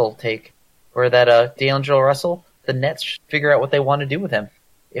D'Angelo Russell take, where that D'Angelo Russell, the Nets should figure out what they want to do with him.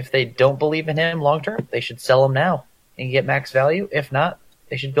 If they don't believe in him long term, they should sell him now and get max value. If not,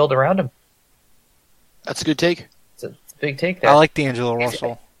 they should build around him. That's a good take. It's a big take there. I like D'Angelo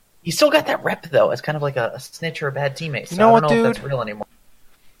Russell. He's still got that rep though, as kind of like a snitch or a bad teammate. So You know I what, don't know dude? if that's real anymore.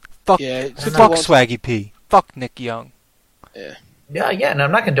 Fuck, Yeah, it's been fuck too long. Swaggy P. Fuck Nick Young. Yeah, and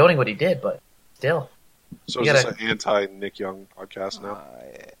I'm not condoning what he did, but still. so You is gotta- this an anti-Nick Young podcast now?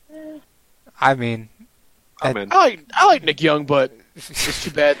 I mean, I'm in. I like Nick Young, but it's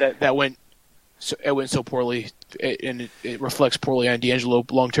too bad that it went so poorly, and it reflects poorly on D'Angelo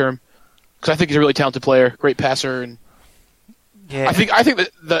long term. Because I think he's a really talented player, great passer, and Yeah. I think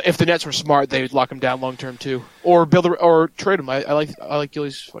that if the Nets were smart, they would lock him down long term too, or trade him. I like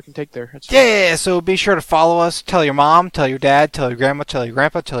Gilly's fucking take there. That's Yeah, so be sure to follow us. Tell your mom, tell your dad, tell your grandma, tell your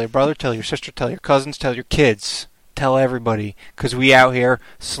grandpa, tell your brother, tell your sister, tell your cousins, tell your kids. Tell everybody, because we out here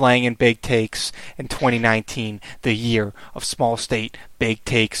slanging big takes in 2019, the year of small state big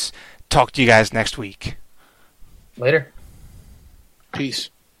takes. Talk to you guys next week. Later. Peace.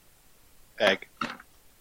 Egg.